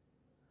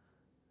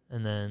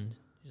 And then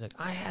she's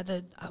She's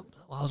like,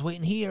 I was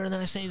waiting here, and then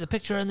I sent you the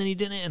picture, and then he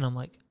didn't. And I'm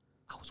like,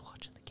 I was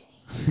watching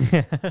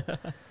the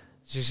game.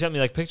 She sent me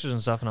like pictures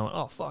and stuff, and I went,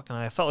 oh, fuck. And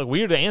I felt like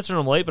weird to answer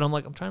them late, but I'm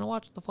like, I'm trying to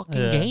watch the fucking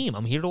game.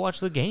 I'm here to watch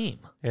the game.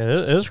 Yeah,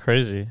 it was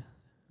crazy.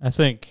 I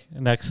think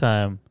next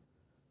time,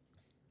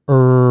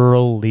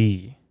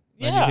 early.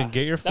 When you can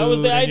get your food that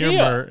was the and your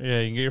idea. merch. Yeah,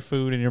 you can get your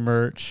food and your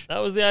merch. That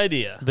was the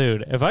idea.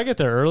 Dude, if I get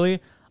there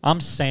early,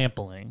 I'm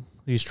sampling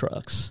these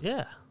trucks.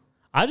 Yeah.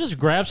 I just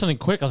grabbed something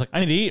quick. I was like, I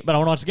need to eat, but I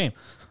want to watch the game.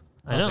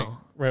 I was know. like,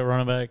 right,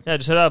 running back. Yeah,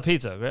 just head out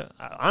pizza.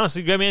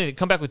 Honestly, grab me anything.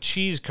 Come back with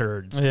cheese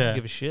curds. I Yeah. don't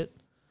give a shit.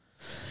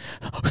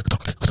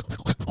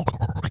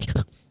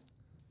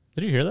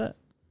 Did you hear that?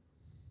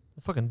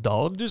 The fucking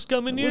dog just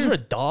come in here. Was there a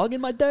dog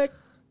in my deck?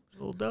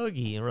 Little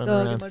doggy running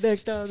Dog in around. my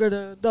dick,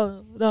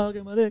 dog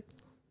in my dick.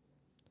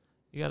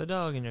 You got a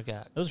dog in your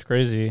cock. It was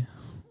crazy.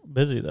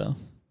 Busy, though.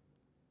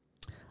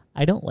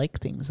 I don't like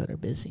things that are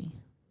busy.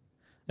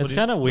 It's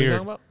kind of What are you weird,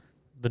 talking about?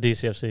 the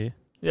DCFC.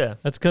 Yeah.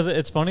 That's because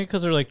it's funny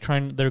because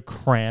they're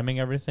cramming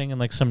everything in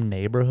like some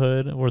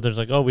neighborhood where there's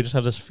like, oh, we just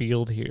have this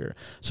field here.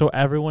 So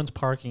everyone's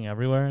parking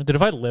everywhere. Dude,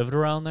 if I lived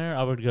around there,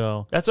 I would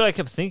go. That's what I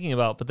kept thinking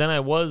about. But then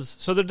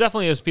so there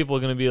definitely is people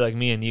going to be like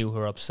me and you who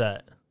are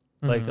upset.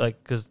 Mhm.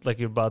 Because like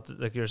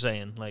you're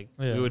saying, like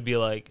Yeah. we would be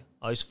like,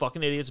 oh, these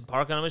fucking idiots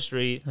parking on my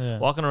street, Yeah.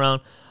 walking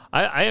around.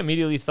 I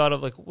immediately thought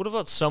of like, what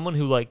about someone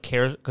who like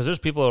cares? Because there's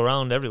people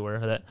around everywhere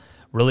that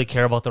really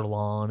care about their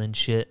lawn and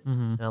shit.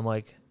 Mhm. And I'm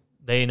like,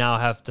 they now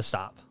have to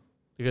stop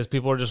because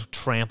people are just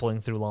trampling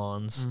through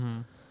lawns.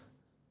 Mhm.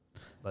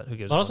 But who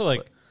gives? But a also, fuck?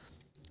 like,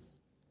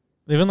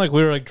 even like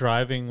we were like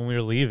driving when we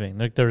were leaving,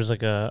 like there was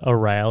like a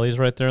Rallies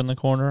right there in the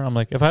corner. I'm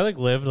like, if I like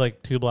lived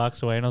like 2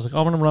 blocks away and I was like, oh,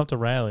 I'm gonna run up to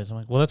Rallies. I'm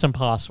like, well, that's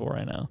impossible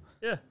right now.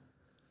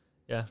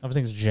 yeah.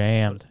 Everything's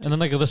jammed. And then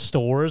like the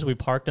stores, we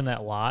parked in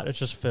that lot. It's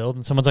just filled,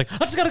 and someone's like, I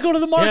just gotta go to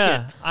the market.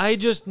 Yeah, I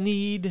just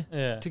need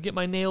Yeah. to get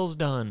my nails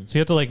done. So you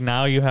have to like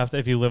now you have to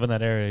if you live in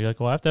that area, you're like,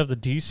 well, I have to have the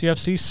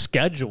DCFC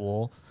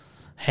schedule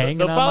hanging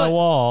They'll on probably- my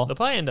wall. They'll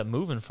probably end up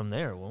moving from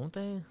there, won't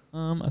they?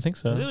 I think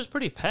so. 'Cause it was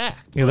pretty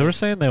packed. Yeah, they Like, were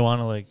saying they want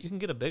to like you can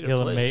get a bigger be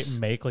able to place.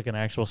 make like an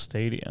actual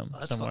stadium Oh,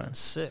 that's somewhere. fucking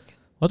sick.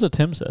 That's what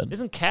Tim said.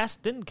 Didn't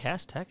Cast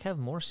Tech have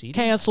more seating?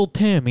 Cancel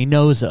Tim. He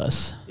knows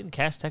us. Didn't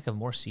Cast Tech have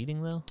more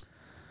seating though?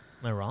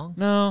 Am I wrong?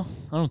 No,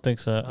 I don't think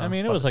so. I Oh, mean,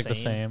 it about was the like the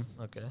same?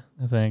 same. Okay.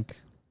 I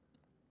think.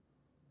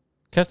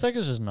 Castec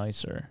is just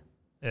nicer,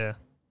 Yeah.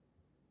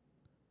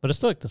 but it's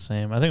still like the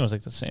same. I think it was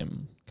like the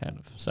same kind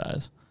of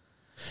size.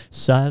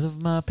 Size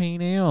of my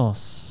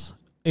penis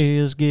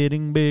is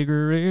getting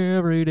bigger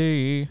every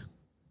day.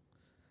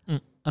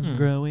 I'm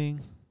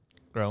growing.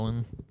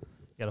 Growing.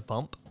 Got a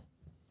pump.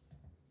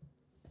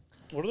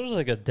 What if there's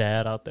like a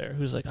dad out there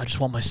who's like, I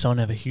just want my son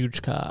to have a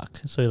huge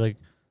cock. So he like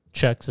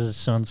checks his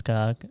son's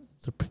cock.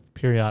 It's a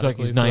periodically. It's like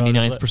he's throughout his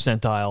 99th li-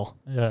 percentile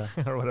Yeah.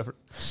 or whatever.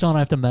 Son, I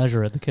have to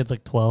measure it. The kid's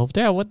like 12.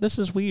 Dad, what? This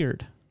is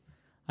weird.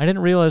 I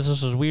didn't realize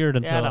this was weird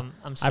until Dad,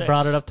 I'm I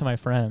brought it 6. up to my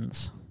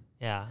friends.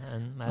 Yeah,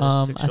 and my I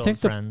 6-year-old think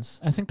friends.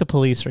 I think the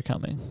police are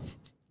coming.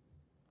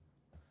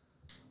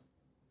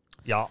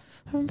 Yeah.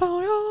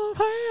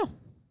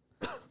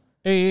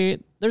 Hey,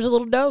 there's a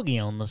little doggy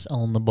on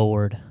the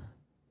board.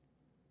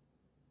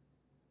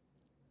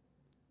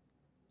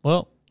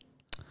 Well,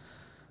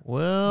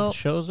 Well, the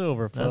show's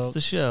over, folks. that's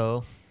the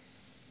show.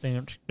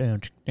 There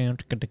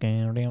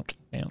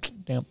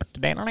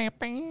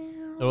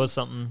was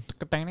something.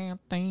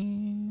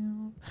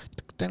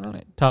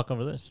 Talk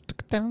over this.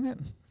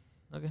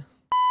 Okay.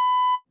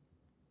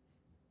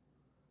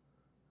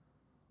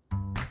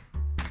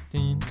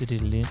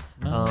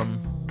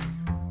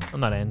 I'm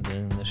not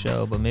ending the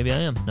show, but maybe I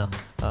am. No.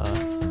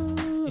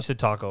 You said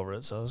talk over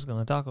it, so I was going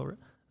to talk over it.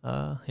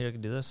 Here, I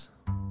can do this.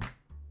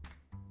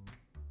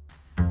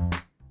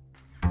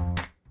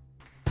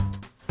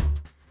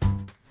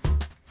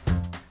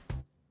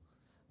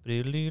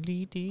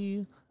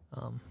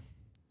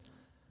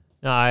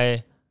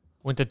 I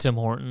went to Tim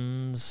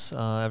Hortons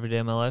every day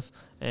of my life,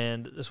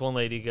 and this one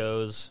lady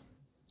goes,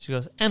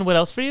 and what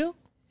else for you?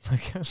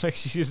 like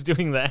she's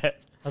doing that.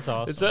 That's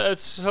awesome.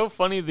 It's so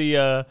funny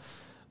the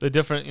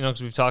different,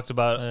 because we've talked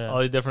about all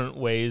the different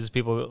ways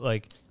people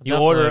like you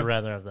Definitely order.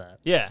 rather have that.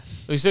 Yeah,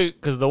 we say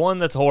because the one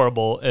that's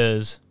horrible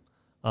is,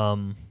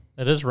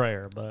 It is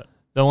rare, but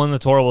the one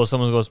that's horrible is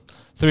someone goes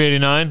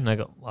 $3.89, and I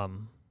go,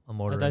 I'm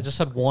ordering. I just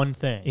said one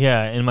thing.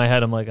 Yeah, in my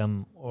head I'm like,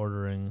 I'm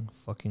ordering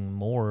fucking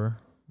more,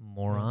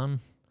 moron.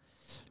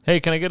 Hey,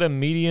 can I get a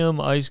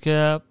medium ice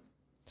cap?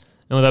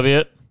 And would that be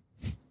it?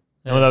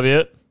 And would that be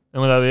it?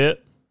 And would that be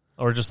it?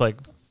 Or just like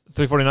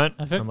 $3.49?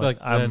 I think I'm like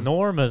the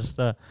norm is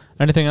the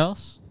anything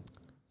else.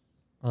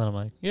 And then I'm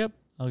like, yep,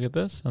 I'll get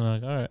this. And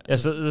I'm like, all right. Yeah,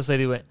 so this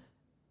lady went,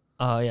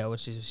 yeah, what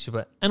she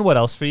went, and what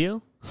else for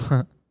you?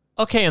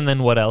 Okay, and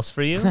then what else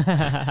for you?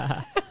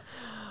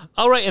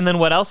 All right, and then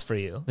what else for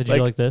you? Did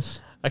you like this?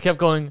 I kept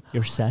going,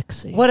 You're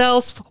sexy. what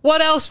else?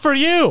 What else for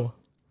you?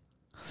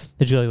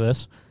 Did you like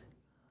this?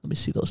 Let me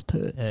see those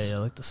tits. Hey, I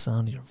like the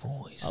sound of your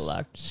voice. I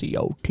like to see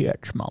your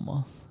tits,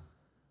 mama.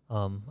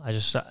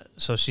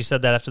 So she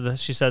said that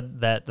she said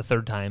that the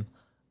third time.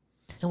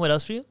 And what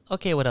else for you?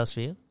 Okay, what else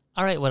for you?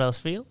 All right, what else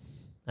for you?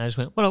 And I just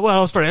went, what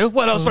else for you?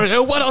 What else for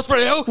you? What else for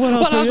you?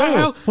 What else for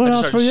you? What I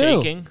else just for started you?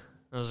 shaking.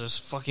 I was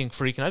just fucking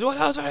freaking. I was, what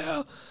else for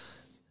you?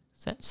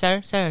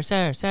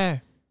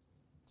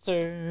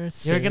 Sir.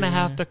 You're going to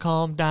have to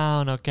calm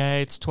down,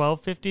 okay? It's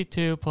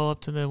 12:52. Pull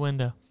up to the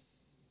window.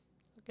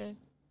 Okay.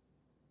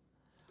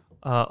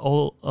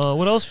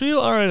 What else for you?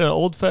 All right, an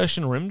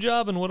old-fashioned rim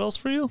job. And what else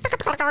for you?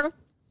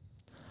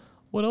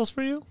 What else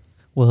for you?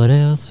 What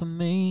else for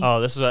me? Oh,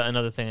 this is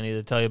another thing I need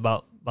to tell you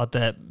about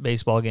that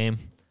baseball game.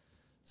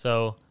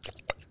 So,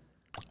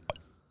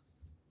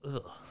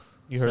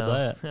 You heard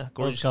that. Yeah,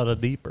 Corey just got a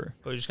deeper.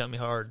 Corey just got me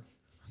hard.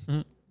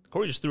 Mhm.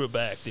 Corey just threw it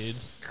back, dude.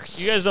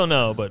 You guys don't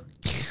know, but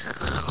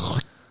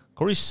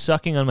Corey's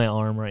sucking on my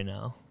arm right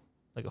now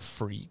like a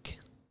freak.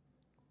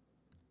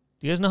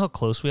 Do you guys know how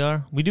close we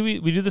are? We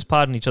do this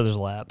pod in each other's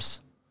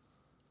laps.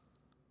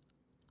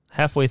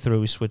 Halfway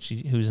through, we switch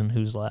who's in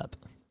whose lap.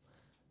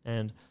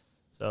 And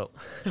so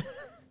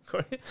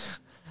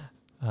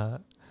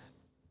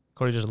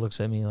Corey just looks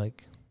at me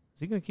like, is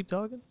he going to keep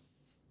talking?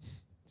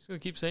 He's going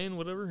to keep saying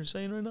whatever he's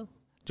saying right now?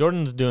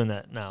 Jordan's doing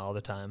that now all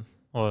the time.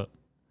 What?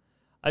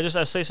 I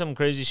say some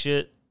crazy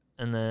shit,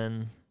 and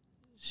then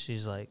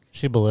she's like,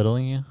 She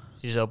belittling you?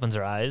 she just opens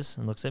her eyes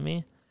and looks at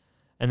me.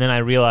 And then I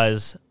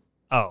realize,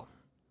 oh,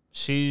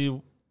 she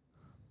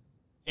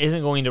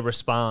isn't going to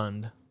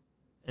respond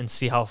and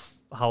see how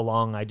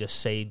long I just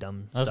say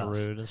dumb That's stuff.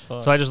 rude as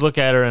fuck. So I just look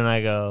at her and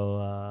I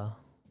go,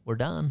 we're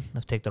done. I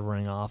take the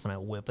ring off and I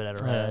whip it at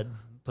her Yeah. head.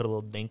 Put a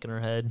little dink in her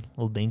head. A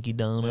little dinky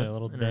donut. Yeah, a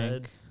little in her head.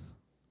 dink.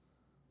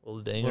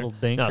 Little dinger. Little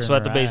dinker No, in so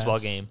at the her baseball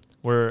ass. game,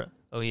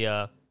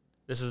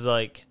 this is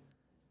like,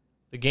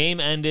 the game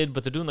ended,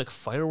 but they're doing like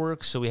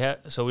fireworks. So we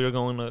were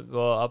going to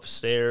go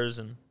upstairs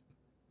and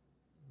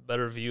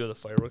better view of the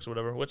fireworks or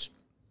whatever, which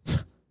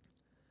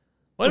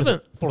might have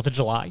been, 4th of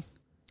July.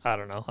 I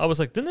don't know. I was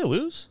like, didn't they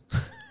lose?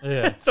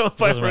 Yeah. So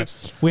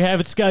fireworks. We have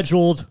it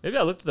scheduled. Maybe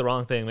I looked at the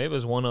wrong thing. Maybe it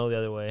was 1-0 the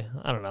other way.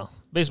 I don't know.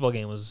 Baseball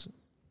game was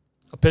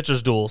a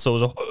pitcher's duel, so it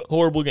was a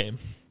horrible game.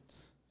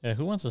 Yeah,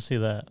 who wants to see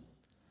that?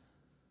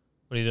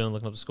 What are you doing,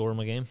 looking up the score of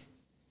my game?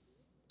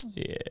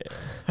 Yeah.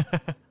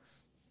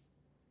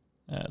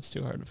 That's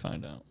too hard to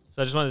find out.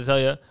 So I just wanted to tell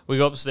you, we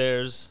go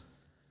upstairs,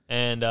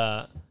 and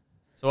so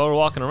while we're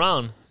walking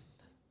around,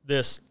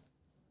 this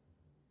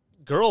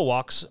girl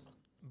walks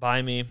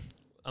by me.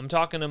 I'm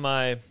talking to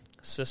my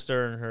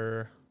sister and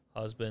her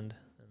husband,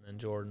 and then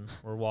Jordan.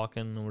 We're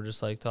walking, and we're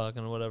just, like,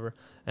 talking or whatever.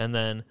 And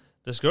then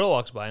this girl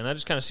walks by, and I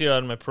just kind of see her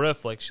out of my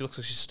periph, like, she looks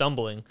like she's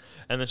stumbling.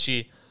 And then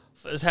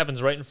this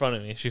happens right in front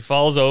of me. She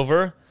falls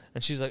over,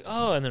 and she's like,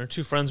 oh, and then her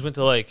two friends went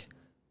to, like,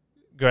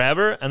 grab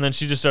her, and then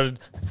she just started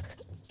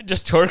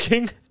just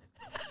twerking.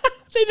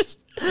 They just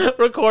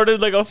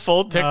recorded like a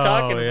full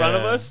TikTok in front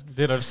of us.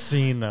 Dude, I've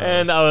seen that.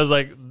 And I was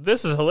like,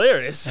 this is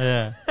hilarious.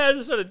 Yeah. I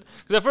just started,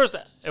 because at first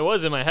it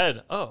was in my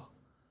head, oh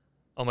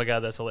my God,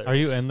 that's hilarious. Are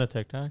you in the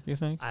TikTok, you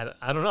think?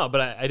 I don't know,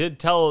 but I did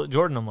tell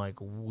Jordan, I'm like,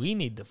 we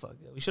need to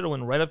we should have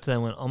went right up to them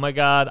and went, oh my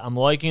God, I'm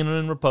liking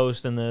and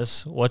reposting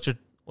this. What's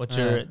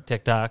your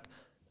TikTok?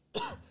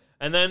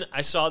 And then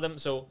I saw them,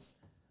 so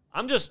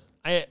I'm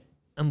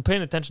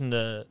paying attention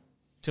to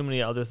too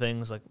many other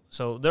things. Like,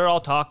 so they're all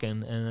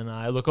talking, and then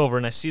I look over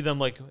and I see them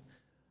like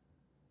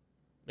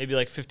maybe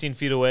like 15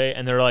 feet away,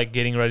 and they're like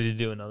getting ready to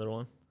do another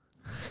one.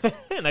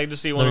 And I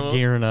just see one of They're them.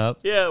 gearing up.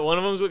 Yeah, one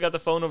of them's got the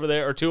phone over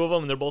there, or two of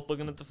them, and they're both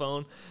looking at the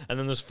phone. And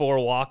then there's 4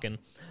 walking,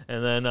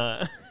 and then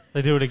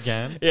They do it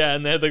again? yeah,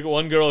 and they had like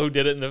one girl who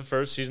did it in the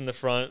first. She's in the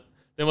front.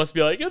 They must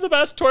be like, "You're the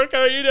best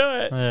twerker, you do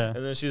it." Yeah.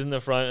 And then she's in the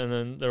front, and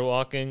then they're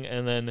walking,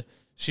 and then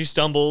she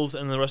stumbles,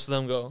 and the rest of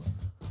them go.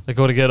 They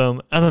go to get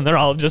them, and then they're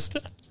all just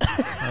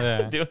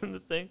Yeah. doing the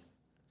thing.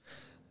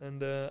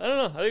 And I don't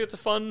know. I think it's a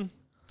fun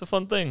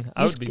thing.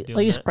 I would be doing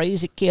These that.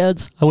 crazy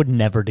kids. I would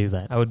never do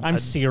that. I'm I'd-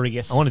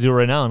 serious. I want to do it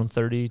right now, and I'm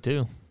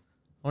 32.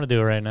 I want to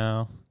do it right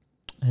now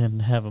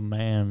and have a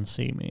man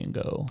see me and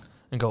go,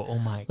 And go, oh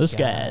my This God.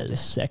 guy is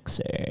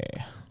sexy.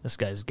 This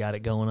guy's got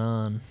it going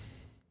on.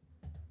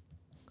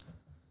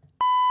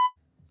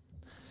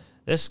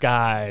 This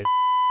guy's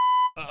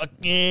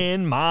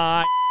in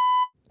my...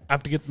 I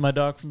have to get my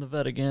dog from the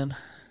vet again.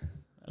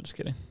 I'm just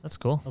kidding. That's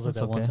cool. I was like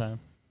That's that one okay. time.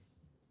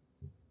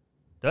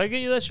 Did I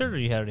get you that shirt, or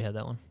you already had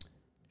that one?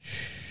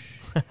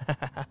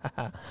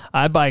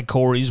 I buy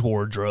Corey's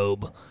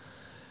wardrobe.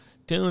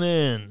 Tune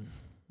in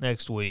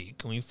next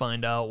week, and we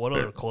find out what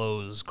other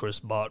clothes Chris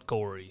bought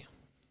Corey.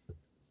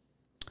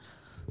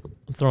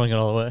 I'm throwing it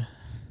all away.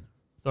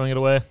 Throwing it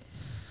away.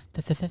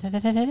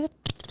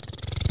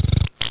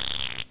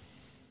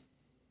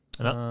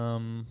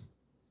 I'm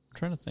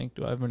trying to think.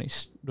 Do I have any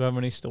stories? Do I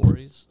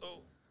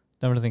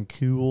have anything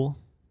cool?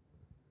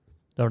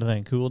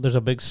 There's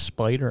a big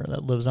spider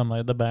that lives on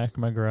the back of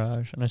my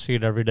garage, and I see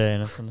it every day,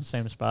 and it's in the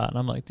same spot. And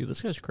I'm like, dude,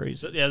 this guy's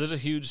crazy. Yeah, there's a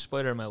huge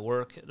spider in my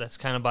work that's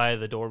kind of by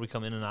the door we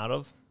come in and out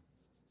of,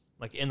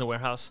 like in the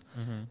warehouse.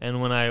 Mm-hmm.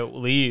 And when I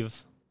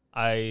leave,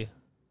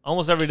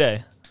 almost every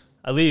day,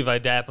 I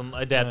dap him.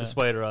 I dap the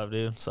spider off,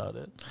 dude. So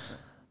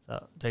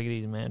take it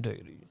easy, man. Take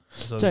it easy.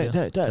 So Take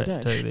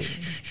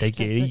take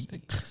it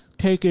easy.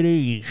 Take it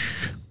easy.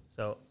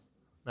 So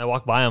I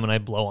walk by him and I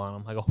blow on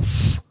him. I go,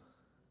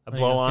 I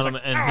blow on him,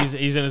 and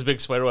he's in his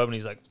big spider web, and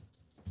he's like,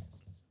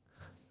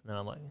 and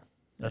I'm like,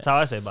 that's how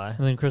I say bye.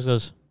 And then Chris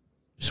goes,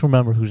 just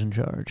remember who's in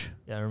charge.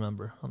 Yeah, I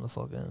remember. I'm the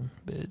fucking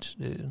bitch,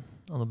 dude.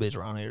 I'm the bitch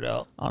around here,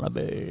 out. On a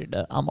bed.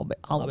 I'm a bed.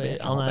 I'm a bed.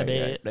 I'm a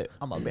bed.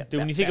 I'm a bed. Dude,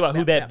 when you think about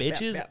who that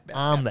bitch is,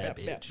 I'm that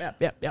bitch.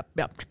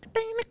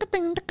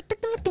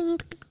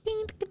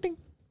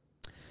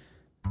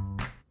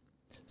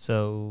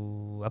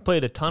 So I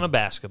played a ton of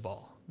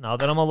basketball. Now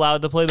that I'm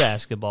allowed to play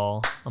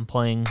basketball, I'm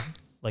playing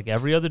like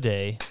every other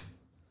day.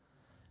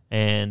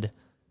 And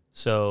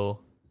so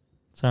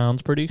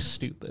Sounds pretty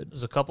stupid.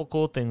 there's a couple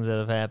cool things that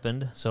have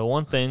happened. So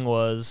one thing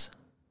was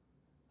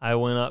I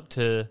went up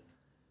to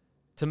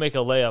make a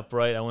layup,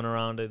 right? I went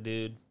around a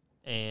dude,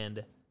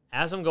 and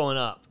as I'm going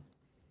up,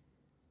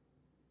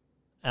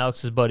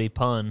 Alex's buddy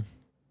Pun,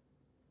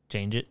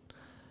 change it.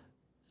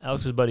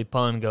 Alex's buddy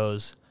Pun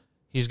goes,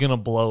 he's going to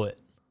blow it,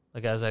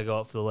 like as I go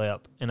up for the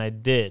layup. And I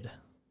did.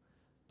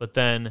 But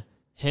then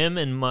him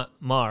and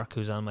Mark,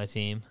 who's on my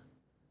team,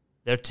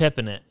 they're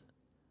tipping it.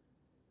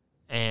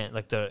 And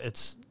like the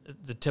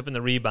tipping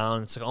the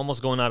rebound. It's like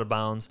almost going out of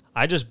bounds.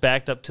 I just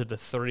backed up to the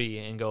 3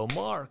 and go,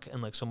 Mark.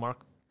 And like, so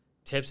Mark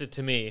tips it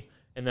to me,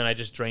 and then I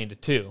just drained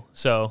it too.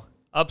 So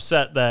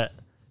upset that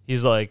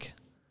he's like,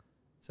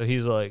 oh,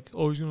 he's going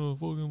to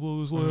fucking blow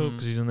this layup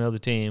because he's on the other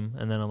team.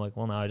 And then I'm like,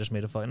 well, now I just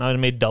made now I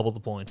made double the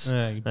points.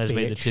 Yeah, I just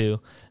made the 2.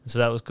 And so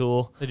that was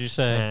cool. Did you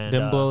say, And,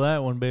 didn't blow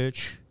that one,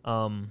 bitch?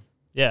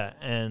 Yeah,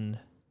 and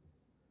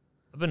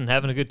I've been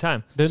having a good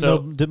time.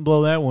 Didn't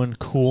blow that one,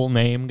 cool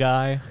name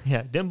guy.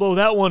 Yeah, didn't blow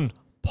that one,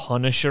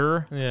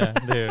 Punisher. Yeah,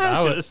 dude.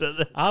 I would have said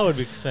that. I would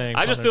be saying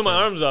I just threw my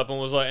Punisher. arms up and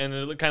was like,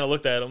 and kind of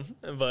looked at him,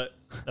 but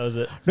that was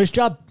it. Nice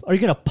job. Are you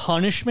going to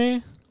punish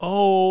me?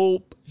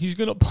 Oh, he's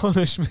going to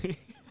punish me.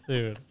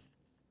 Dude.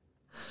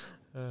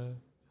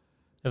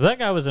 If that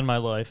guy was in my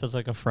life as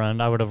like a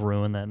friend, I would have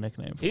ruined that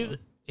nickname for him.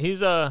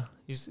 He's I'm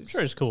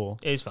sure he's cool.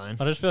 yeah, he's fine.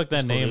 I just feel like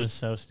that He's cool, name dude. is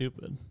so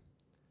stupid.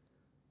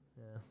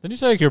 Yeah. Didn't you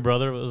say like your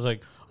brother was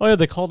like, oh yeah,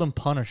 they called him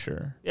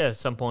Punisher? Yeah, at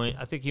some point,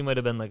 I think he might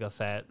have been like a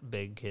fat,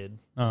 big kid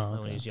Oh, when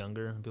okay. he's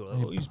younger. And people are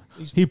like,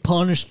 oh, He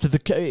punished the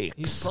cakes.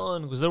 he's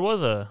fun. Because there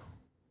was a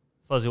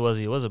Fuzzy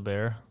Wuzzy, was a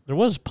bear, There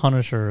was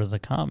Punisher the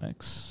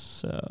comics,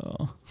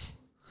 so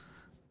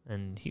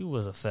and he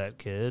was a fat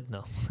kid.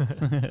 No.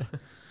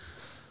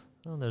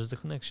 Oh, there's the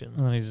connection.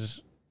 and then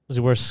does he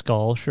wear a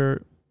skull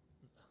shirt?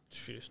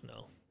 Jeez,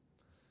 no.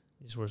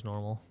 He just wears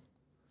normal.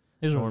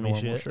 These are Normie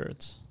normal shit.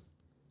 shirts.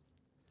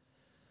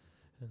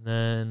 And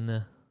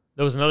then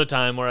there was another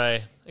time where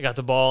I got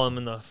the ball. I'm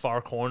in the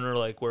far corner,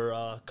 like where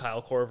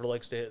Kyle Korver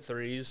likes to hit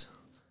threes.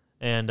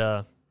 And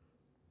I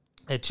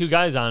had 2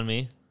 guys on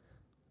me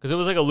because it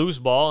was like a loose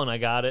ball, and I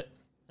got it.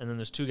 And then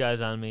there's 2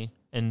 guys on me.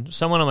 And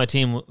someone on my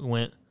team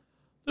went,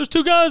 there's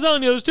 2 guys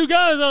on you. There's 2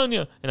 guys on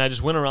you. And I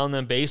just went around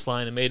them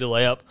baseline and made a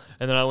layup.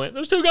 And then I went,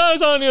 there's 2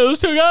 guys on you. There's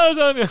 2 guys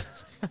on you.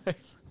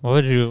 Why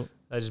would you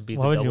I just beat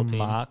why the would double you team.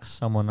 mock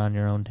someone on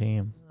your own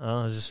team? Oh,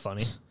 it was just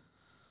funny.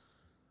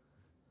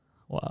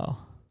 Wow.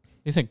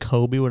 You think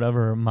Kobe would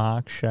ever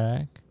mock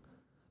Shaq?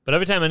 But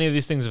every time any of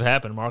these things have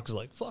happened, Mark is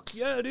like, fuck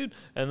yeah, dude.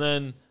 And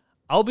then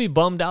I'll be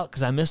bummed out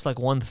because I missed like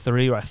 1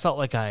 3 where I felt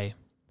like I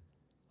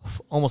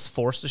almost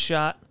forced a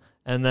shot.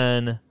 And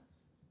then,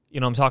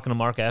 I'm talking to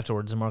Mark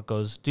afterwards, and Mark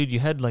goes, dude, you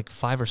had like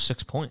 5 or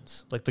 6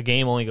 points. Like the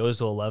game only goes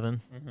to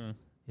 11. Mm-hmm.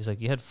 He's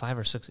like, you had 5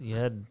 or 6. You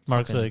had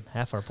Mark's fucking like,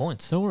 half our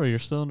points. Don't worry, you're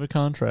still under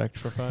contract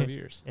for 5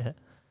 years. Yeah.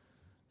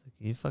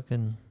 You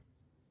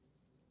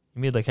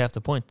made like half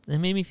the point. It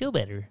made me feel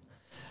better.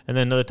 And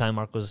then another time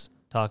Mark was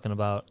talking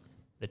about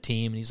the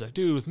team, and he's like,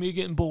 dude, with me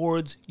getting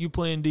boards, you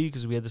playing D,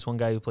 because we had this one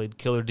guy who played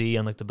killer D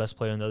on like the best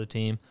player on the other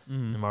team.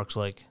 Mm-hmm. And Mark's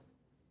like,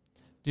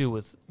 dude,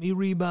 with me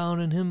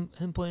rebounding,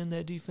 him playing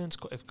that defense,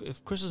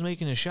 if Chris is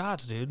making his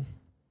shots, dude.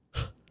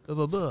 Blah,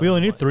 blah, blah. We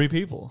only need 3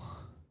 people.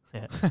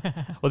 Yeah.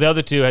 Well, the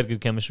other 2 had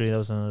good chemistry. That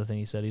was another thing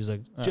he said. He was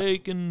like,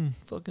 Jake and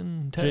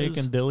fucking Tez. Jake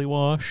and Dilly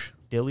Wash.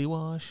 Dilly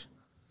Wash.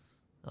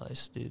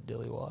 Nice, dude,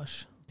 Dilly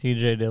Wash.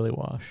 TJ Dilly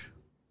Wash.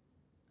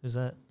 Who's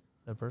that?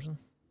 That person?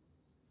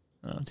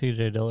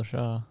 TJ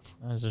Dillashaw.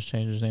 I just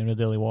changed his name to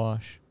Dilly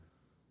Wash.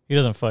 He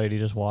doesn't fight, he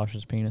just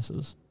washes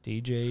penises.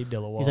 DJ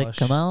Dillawash. He's like,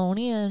 come on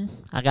in.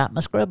 I got my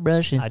scrub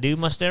brush. I do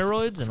my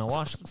steroids and I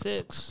wash the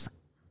dicks.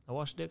 I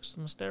wash dicks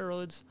with my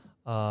steroids.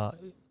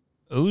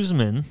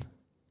 Usman.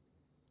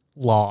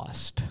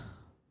 Lost.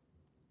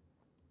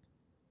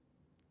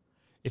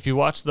 If you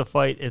watch the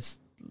fight, it's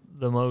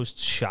the most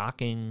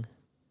shocking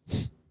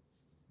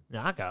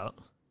knockout.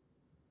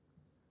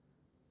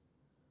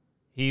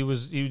 He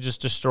was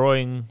just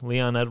destroying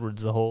Leon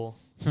Edwards the whole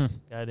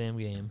goddamn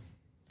game.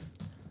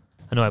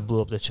 I know I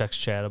blew up the Chex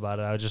chat about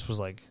it. I just was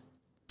like,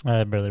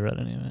 I barely read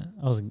any of it.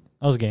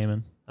 I was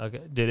gaming.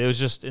 okay, dude, it was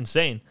just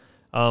insane.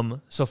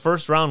 So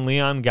first round,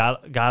 Leon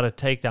got a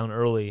takedown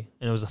early,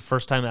 and it was the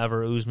first time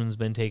ever Usman's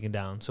been taken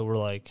down. So we're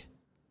like,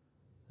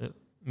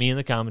 me and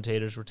the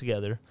commentators were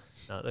together.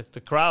 Like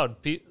the crowd,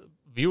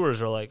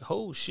 viewers are like,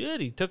 oh,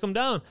 shit, he took him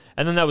down.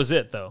 And then that was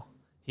it, though.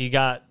 He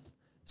got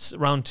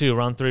round 2,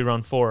 round 3,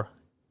 round 4.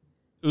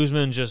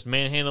 Usman just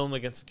manhandled him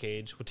against the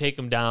cage, would take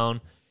him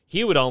down.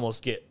 He would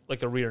almost get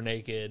like a rear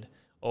naked,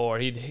 or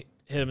he'd hit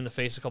him in the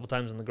face a couple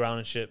times on the ground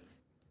and shit.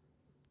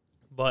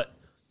 But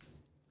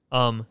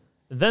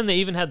then they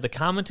even had the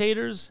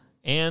commentators,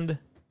 and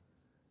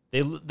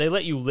they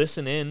let you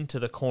listen in to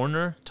the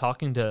corner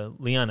talking to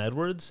Leon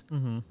Edwards,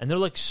 and they're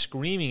like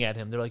screaming at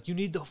him. They're like, you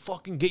need to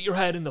fucking get your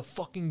head in the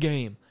fucking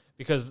game.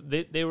 Because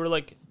they were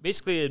like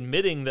basically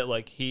admitting that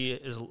like he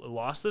has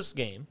lost this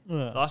game,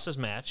 lost this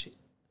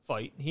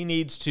fight. He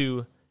needs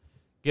to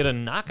get a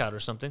knockout or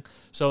something.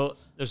 So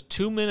there's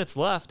 2 minutes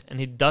left, and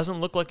he doesn't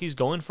look like he's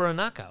going for a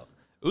knockout.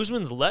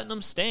 Usman's letting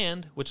him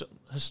stand, which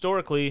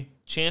historically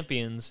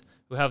champions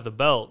who have the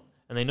belt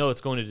and they know it's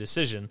going to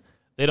decision,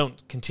 they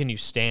don't continue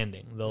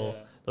standing. They'll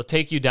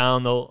take you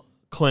down, they'll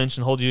clinch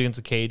and hold you against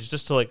the cage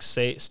just to like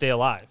stay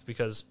alive,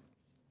 because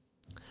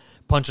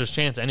puncher's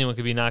chance, anyone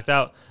could be knocked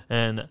out.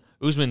 And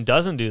Usman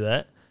doesn't do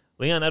that.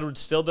 Leon Edwards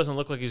still doesn't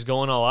look like he's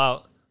going all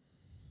out.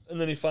 And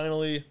then he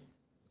finally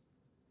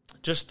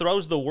just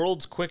throws the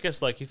world's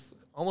quickest, like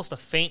almost a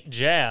feint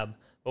jab.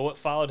 But what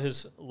followed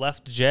his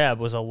left jab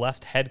was a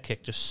left head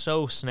kick, just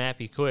so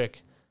snappy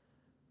quick.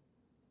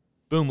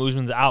 Boom,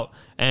 Usman's out.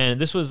 And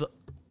this was,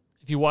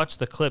 if you watch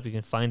the clip, you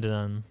can find it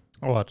on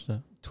I watched it.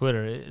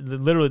 Twitter.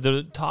 Literally,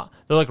 they're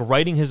like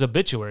writing his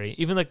obituary.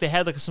 Even like they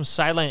had like some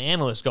sideline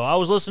analyst go, I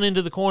was listening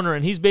to the corner,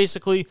 and he's going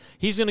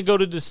to go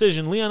to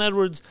decision. Leon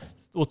Edwards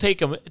will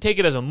take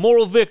it as a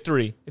moral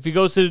victory if he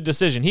goes to the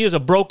decision. He is a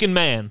broken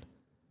man.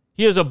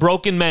 He is a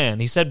broken man.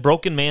 He said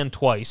broken man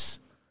twice.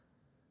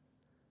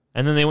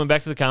 And then they went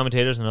back to the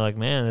commentators, and they're like,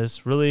 man,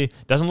 this really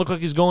doesn't look like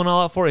he's going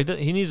all out for it.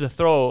 He needs to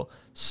throw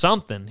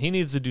something. He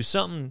needs to do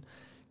something,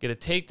 get a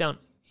takedown.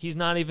 He's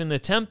not even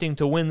attempting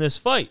to win this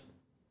fight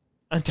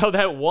until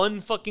that one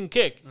fucking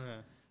kick.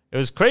 It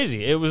was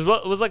crazy. It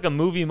was like a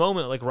movie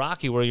moment, like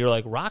Rocky, where you're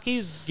like,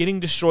 Rocky's getting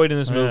destroyed in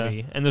this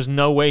movie, and there's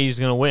no way he's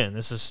going to win.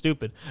 This is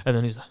stupid. And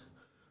then he's like,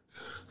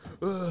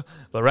 ugh.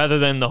 But rather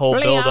than the whole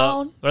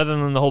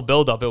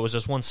build-up, it was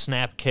just one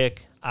snap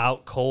kick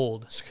out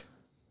cold.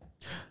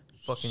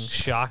 Fucking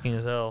shocking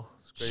as hell.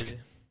 It's crazy.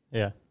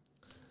 Yeah.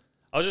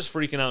 I was just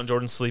freaking out, and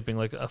Jordan's sleeping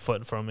like a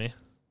foot in front of me.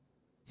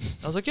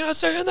 I was like, you're not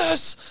saying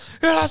this!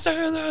 You're not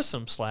saying this!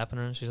 I'm slapping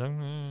her, and she's like,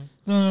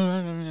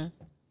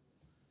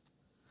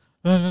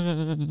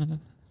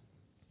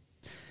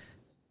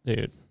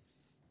 Dude.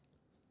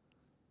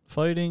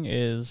 Fighting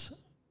is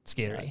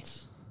scary.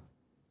 nuts.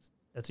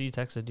 That's what you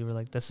texted. You were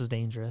like, this is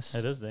dangerous.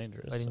 It is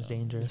dangerous. Fighting's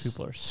dangerous.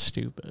 People are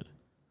stupid.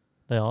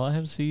 They all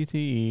have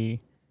CTE,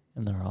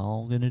 and they're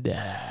all going to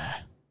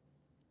die.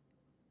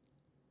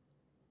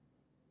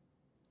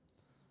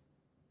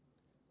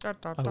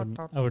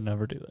 I would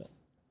never do that.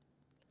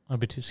 I'd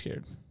be too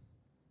scared.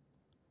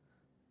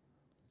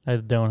 I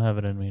don't have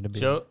it in me to be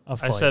Joe, a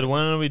fighter. I said,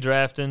 when are we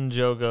drafting?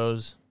 Joe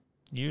goes,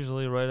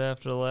 usually right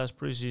after the last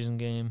preseason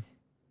game.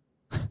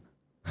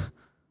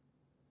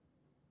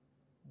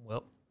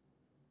 Well,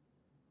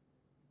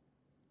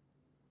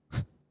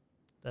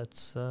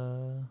 that's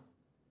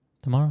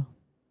tomorrow.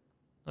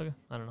 okay.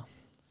 I don't know.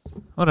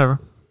 Whatever.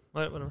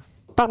 Whatever.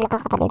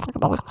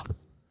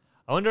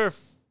 I wonder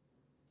if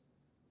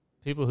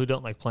people who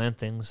don't like plan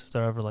things, if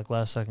they're ever like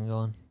last second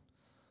going,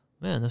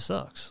 man, this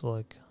sucks.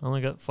 Like, I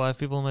only got 5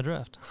 people in my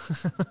draft.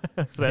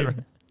 Maybe.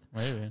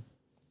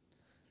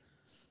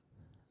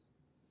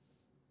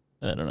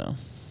 I don't know.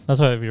 That's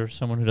why if you're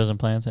someone who doesn't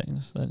plan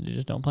things, then you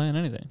just don't plan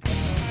anything.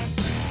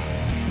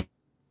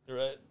 You're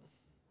right.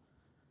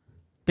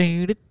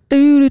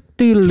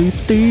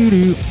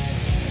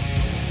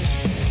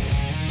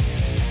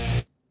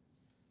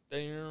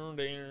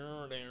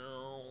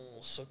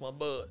 Suck my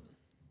butt.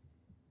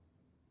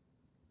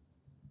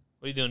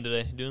 What are you doing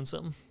today? You doing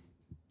something?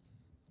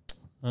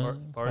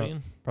 Partying?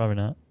 Probably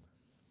not.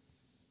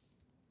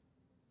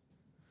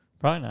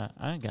 Probably not.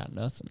 I ain't got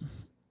nothing.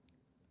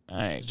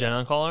 Is Jen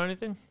on call or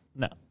anything?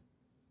 No.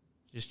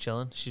 Just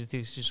chilling? She's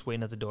just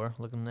waiting at the door,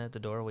 looking at the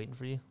door, waiting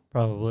for you?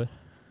 Probably.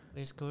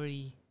 Where's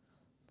Corey?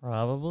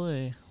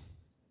 Probably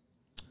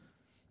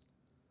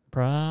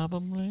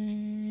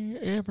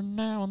every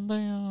now and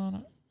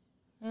then.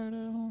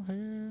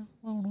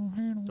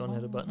 Don't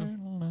hit a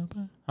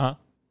button? Huh?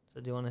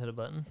 So do you want to hit a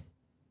button?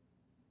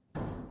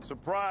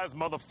 Surprise,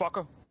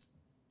 motherfucker.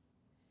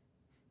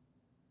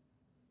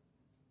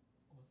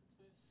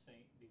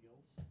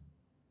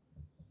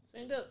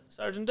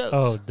 Sergeant Dokes.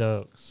 Oh,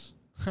 Dokes.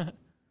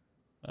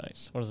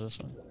 Nice. What is this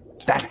one?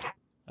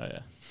 Oh,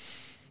 yeah.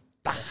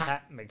 The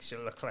hat makes you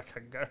look like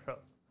a girl.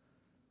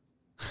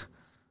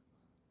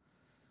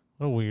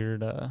 What a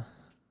weird,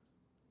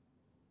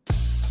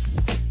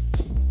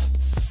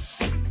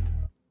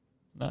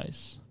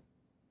 Nice.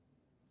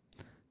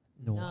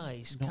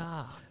 Nice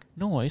cock.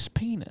 Nice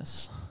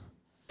penis.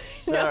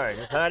 Sorry,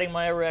 just hiding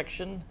my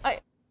erection.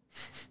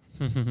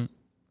 He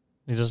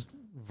just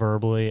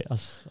verbally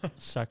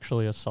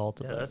sexually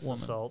assaulted Yeah, that that's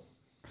woman. assault.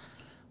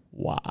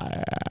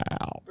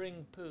 Wow.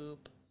 Bring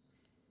poop.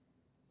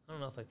 I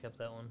don't know if I kept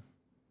that one.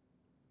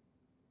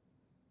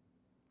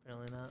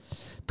 Apparently not.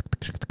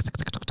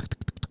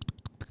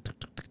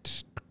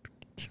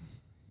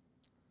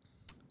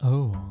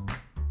 Oh.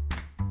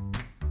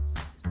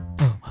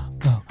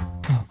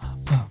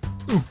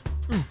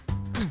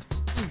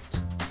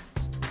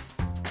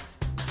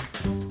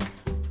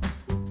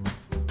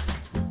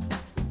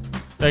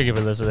 Thank you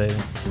for listening.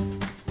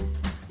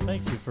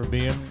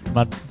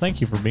 Thank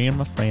you for being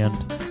my friend.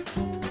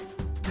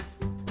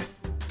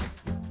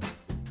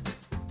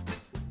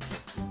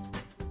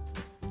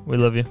 We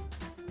love you.